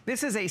sweeper.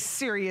 This is a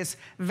serious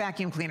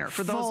vacuum cleaner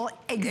for those.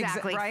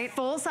 Exactly. Right?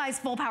 Full size,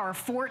 full power,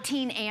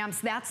 14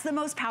 amps. That's the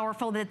most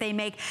powerful that they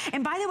make.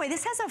 And by the way,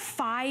 this has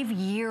a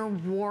 5-year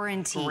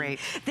warranty. Great.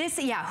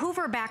 This, yeah,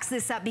 Hoover backs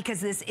this up because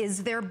this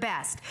is their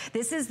best.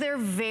 This is their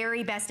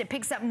very best. It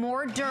picks up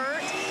more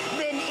dirt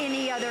than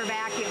any other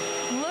vacuum.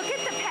 Look at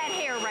the pet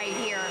hair right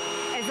here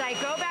as I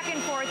go back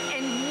and forth,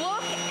 and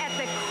look at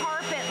the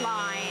carpet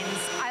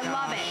lines. I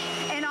love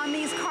it. And on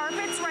these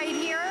carpets right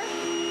here,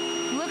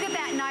 look at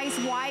that nice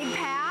wide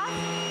path.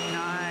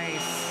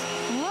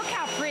 Look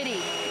how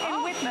pretty.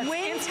 And with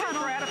wind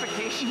tunnel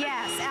gratification.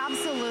 Yes,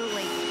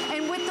 absolutely.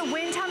 And with the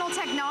wind tunnel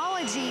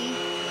technology,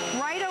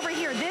 right over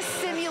here, this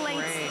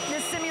simulates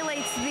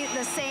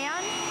the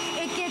sand.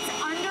 It gets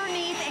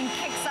underneath and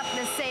kicks up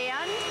the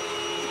sand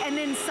and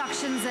then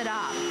suctions it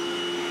up.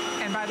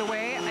 And by the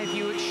way, if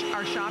you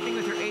are shopping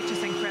with your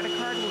HSN credit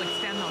card, we'll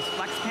extend those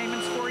flex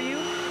payments for you.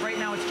 Right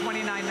now it's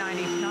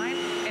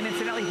 $29.99. And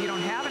incidentally, if you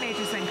don't have an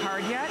HSN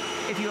card yet,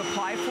 if you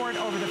apply for it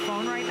over the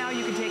phone right now,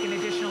 you can take an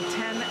additional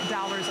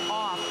 $10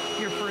 off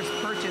your first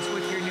purchase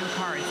with your new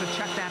card. So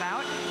check that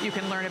out. You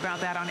can learn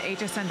about that on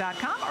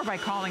hsn.com or by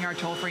calling our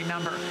toll-free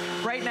number.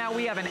 Right now,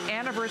 we have an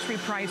anniversary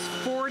price,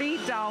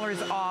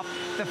 $40 off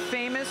the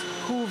famous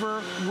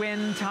Hoover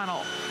Wind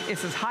Tunnel.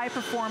 This is high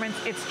performance.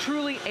 It's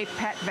truly a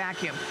pet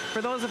vacuum.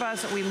 For those of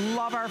us, we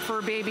love our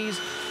fur babies.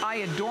 I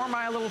adore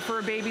my little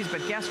fur babies,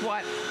 but guess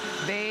what?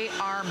 They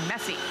are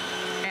messy.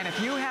 And if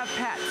you have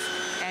pets,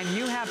 and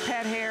you have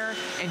pet hair,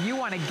 and you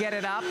want to get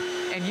it up,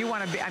 and you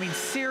want to, I mean,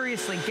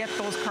 seriously, get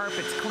those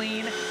carpets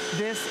clean,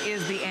 this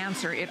is the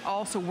answer. It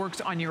also works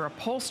on your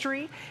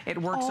upholstery. It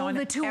works on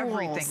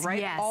everything, right?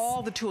 Yes.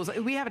 All the tools.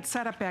 We have it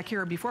set up back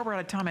here. Before we're out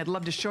of time, I'd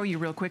love to show you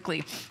real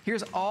quickly.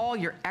 Here's all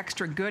your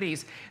extra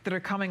goodies that are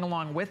coming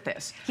along with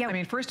this. Yeah. I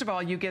mean, first of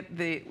all, you get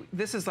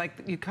this is like,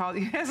 it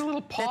has a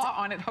little paw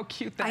on it. How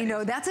cute that is. I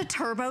know, that's a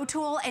turbo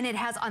tool, and it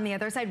has on the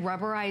other side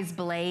rubberized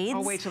blades.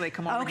 Oh, wait till they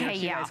come over here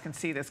so you guys can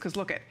see this, because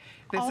look at,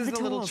 this is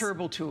the little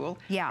turbo tool.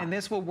 Yeah. And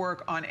this will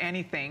work on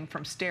anything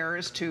from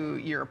stairs to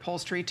your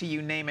upholstery to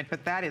you name it,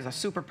 but that is a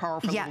super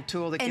powerful little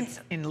tool that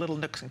gets in little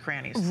nooks and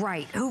crannies.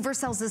 Right. Hoover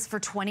sells this for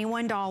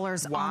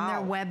 $21 on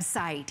their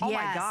website. Oh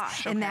my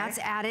gosh. And that's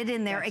added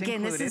in there. That's Again,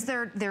 included. this is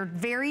their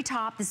very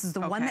top. This is the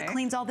one that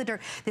cleans all the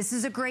dirt. This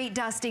is a great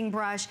dusting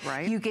brush.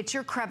 Right. You get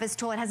your crevice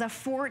tool. It has a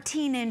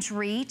 14-inch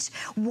reach.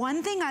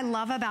 One thing I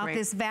love about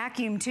this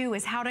vacuum too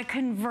is how to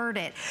convert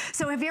it.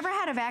 So have you ever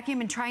had a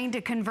vacuum and trying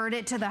to convert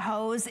it to the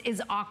hose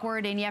is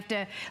awkward and you have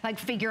to like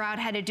figure out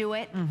how to do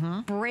it?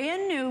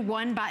 Brand new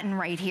one button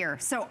right here.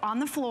 So on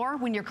the floor,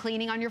 when you're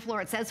cleaning on your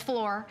floor, it says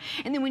floor.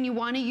 And then when you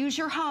want to use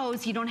your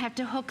hose, you don't have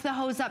to hook the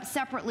hose up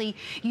separately.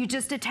 You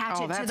just attach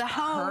it to the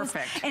hose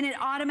and it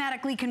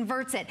automatically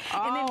converts it.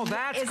 Oh, and then,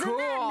 that's isn't cool.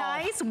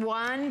 that nice?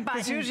 One button.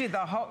 It's usually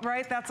the hose,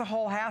 right? That's a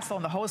whole hassle.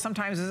 And the hose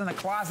sometimes is in the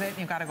closet.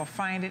 You've got to go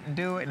find it and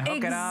do it and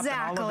hook it up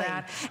and all of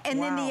that. And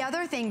then the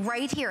other thing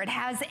right here, it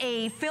has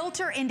a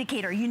filter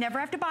indicator. You never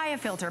have to buy a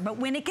filter, but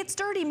when it gets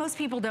dirty, most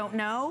people don't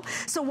know.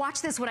 So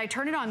watch this. When I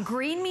turn it on,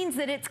 green means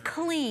that it's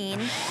clean.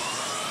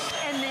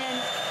 And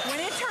then when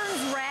it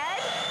turns red,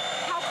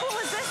 how cool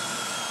is this?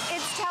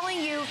 It's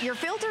telling you your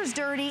filter's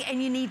dirty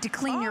and you need to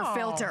clean your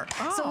filter.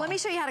 So let me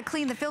show you how to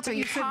clean the filter.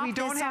 You said we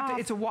don't have to,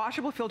 it's a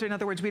washable filter. In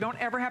other words, we don't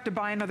ever have to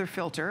buy another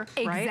filter,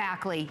 right?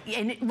 Exactly.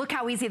 And look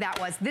how easy that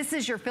was. This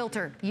is your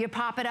filter. You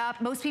pop it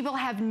up. Most people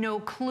have no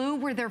clue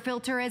where their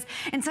filter is.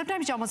 And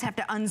sometimes you almost have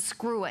to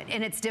unscrew it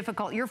and it's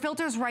difficult. Your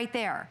filter's right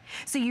there.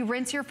 So you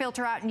rinse your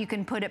filter out and you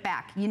can put it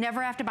back. You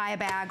never have to buy a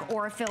bag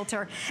or a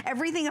filter.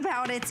 Everything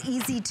about it's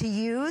easy to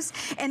use.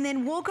 And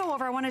then we'll go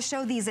over, I want to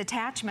show these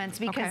attachments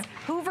because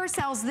Hoover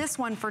sells this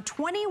one for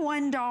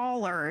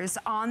 $21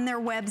 on their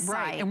website.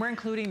 Right, and we're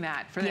including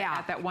that for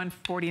at that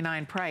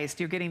 $149 price.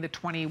 You're getting the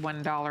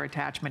 $21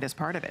 attachment as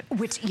part of it.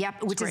 Which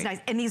is nice.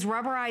 And these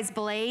rubberized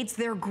blades,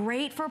 they're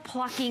great for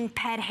plucking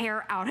pet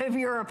hair out of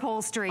your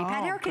upholstery.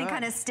 Pet hair can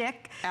kind of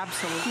stick.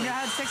 Absolutely. You know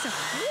how it sticks?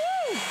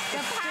 Woo!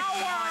 The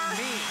power! On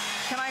me.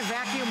 Can I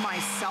vacuum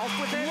myself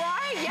with it?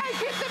 Right, yeah,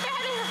 get the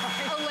pet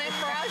hair. A lip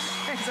brush.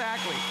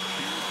 Exactly.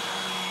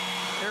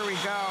 There we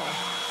go.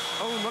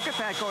 Oh, look at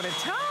that go to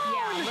town.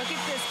 Yeah, look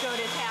at this go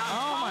to town.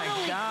 Oh my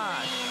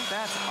gosh,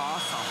 that's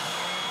awesome.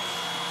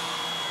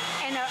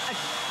 And a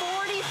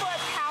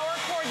 40-foot power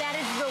cord, that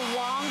is the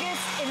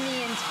longest in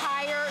the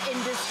entire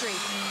industry.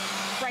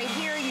 Right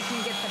here, you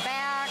can get the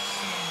back.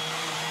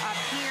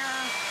 Up here.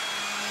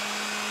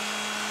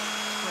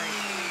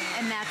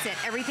 Great. And that's it.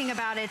 Everything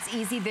about it's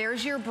easy.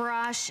 There's your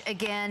brush.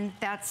 Again,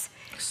 that's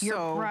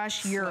your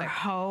brush, your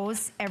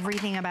hose,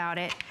 everything about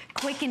it.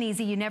 Quick and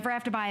easy. You never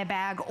have to buy a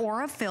bag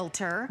or a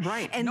filter.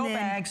 Right. And no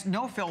bags,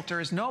 no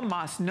filters, no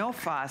muss, no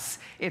fuss.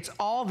 It's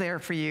all there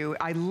for you.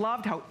 I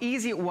loved how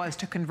easy it was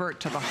to convert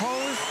to the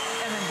hose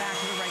and then back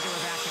to the regular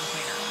vacuum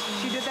cleaner.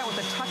 She did that with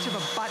the touch of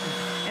a button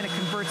and it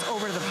converts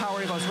over to the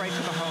power. It goes right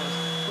to the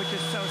hose, which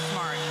is so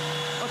smart.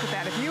 Look at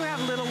that. If you have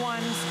little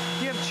ones,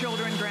 you have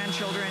children,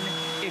 grandchildren,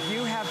 if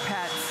you have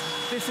pets,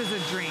 this is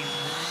a dream.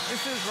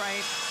 This is,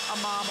 right, a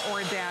mom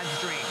or a dad's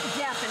dream.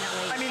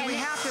 Definitely. I mean, we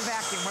have to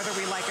vacuum whether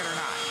we like it or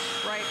not,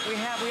 right? We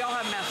all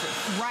have messes.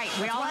 Right,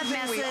 we all have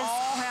messes. We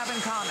all have in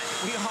common.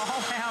 We all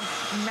have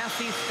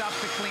messy stuff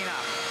to clean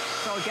up.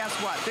 So guess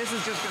what? This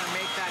is just going to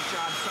make that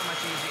job so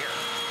much easier.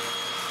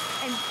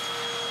 And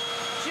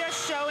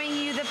just showing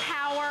you the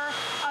power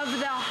of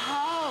the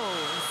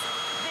hose.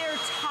 They're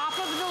top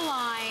of the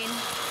line,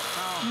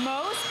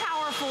 most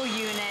powerful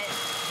unit.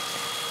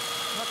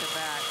 Look at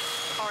that.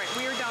 All right,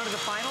 we are down to the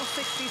final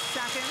 60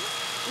 seconds.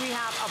 We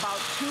have about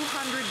 200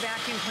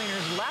 vacuum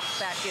cleaners left.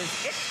 That is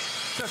it.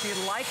 So if you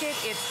like it,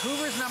 it's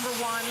Hoover's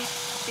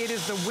 #1. It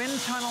is the Wind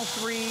Tunnel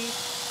 3.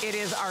 It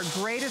is our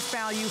greatest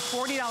value,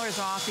 $40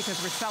 off,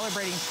 because we're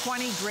celebrating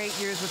 20 great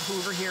years with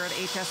Hoover here at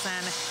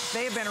HSN.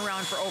 They have been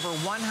around for over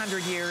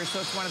 100 years, so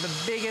it's one of the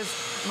biggest,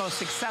 most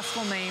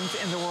successful names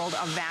in the world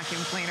of vacuum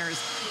cleaners.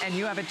 And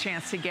you have a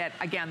chance to get,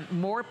 again,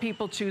 more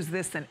people choose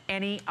this than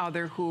any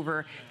other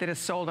Hoover that is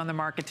sold on the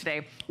market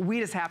today.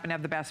 We just happen to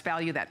have the best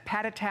value. That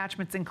pad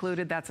attachment's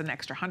included. That's an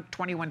extra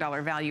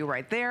 $21 value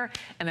right there.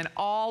 And then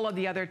all of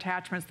the other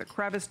attachments, the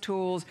crevice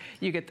tools,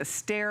 you get the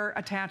stair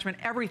attachment,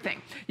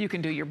 everything. You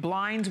can do your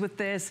blinds with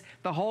this,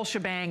 the whole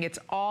shebang. It's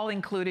all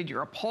included.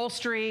 Your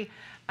upholstery.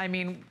 I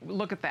mean,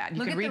 look at that.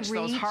 You can reach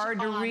those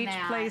hard-to-reach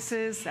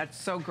places. That's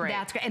so great.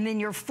 That's great. And then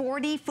your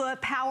 40-foot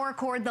power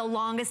cord, the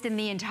longest in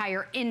the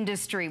entire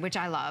industry, which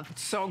I love.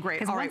 So great.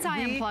 Because once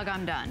I unplug,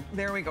 I'm done.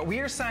 There we go. We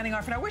are signing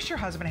off. And I wish your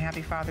husband a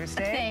happy Father's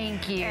Day.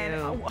 Thank you.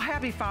 And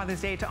happy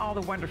Father's Day to all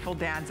the wonderful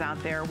dads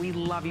out there. We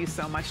love you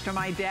so much. To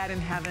my dad in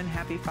heaven,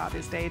 happy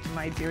Father's Day to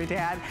my dear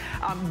dad.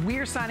 We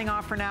are signing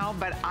off for now,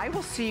 but I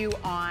will see you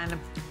on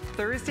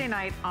Thursday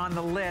night on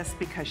the list,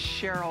 because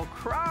Sheryl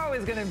Crow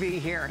is going to be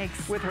here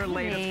with her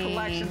latest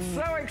collection.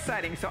 So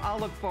exciting. So I'll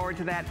look forward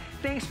to that.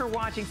 Thanks for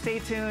watching. Stay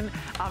tuned.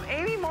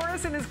 Amy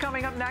Morrison is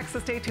coming up next, so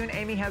stay tuned.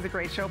 Amy has a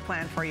great show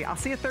planned for you. I'll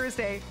see you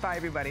Thursday. Bye,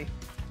 everybody.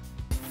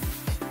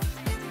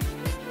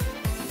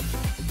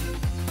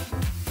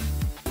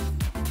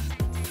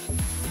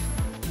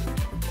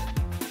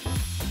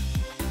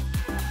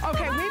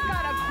 Okay, we've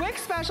got a quick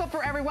special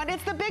for everyone.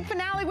 It's the big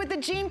finale with the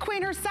Gene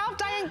Queen herself,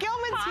 Diane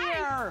Gilman's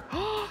here.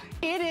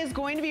 It is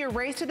going to be a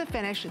race to the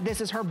finish. This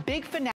is her big finale.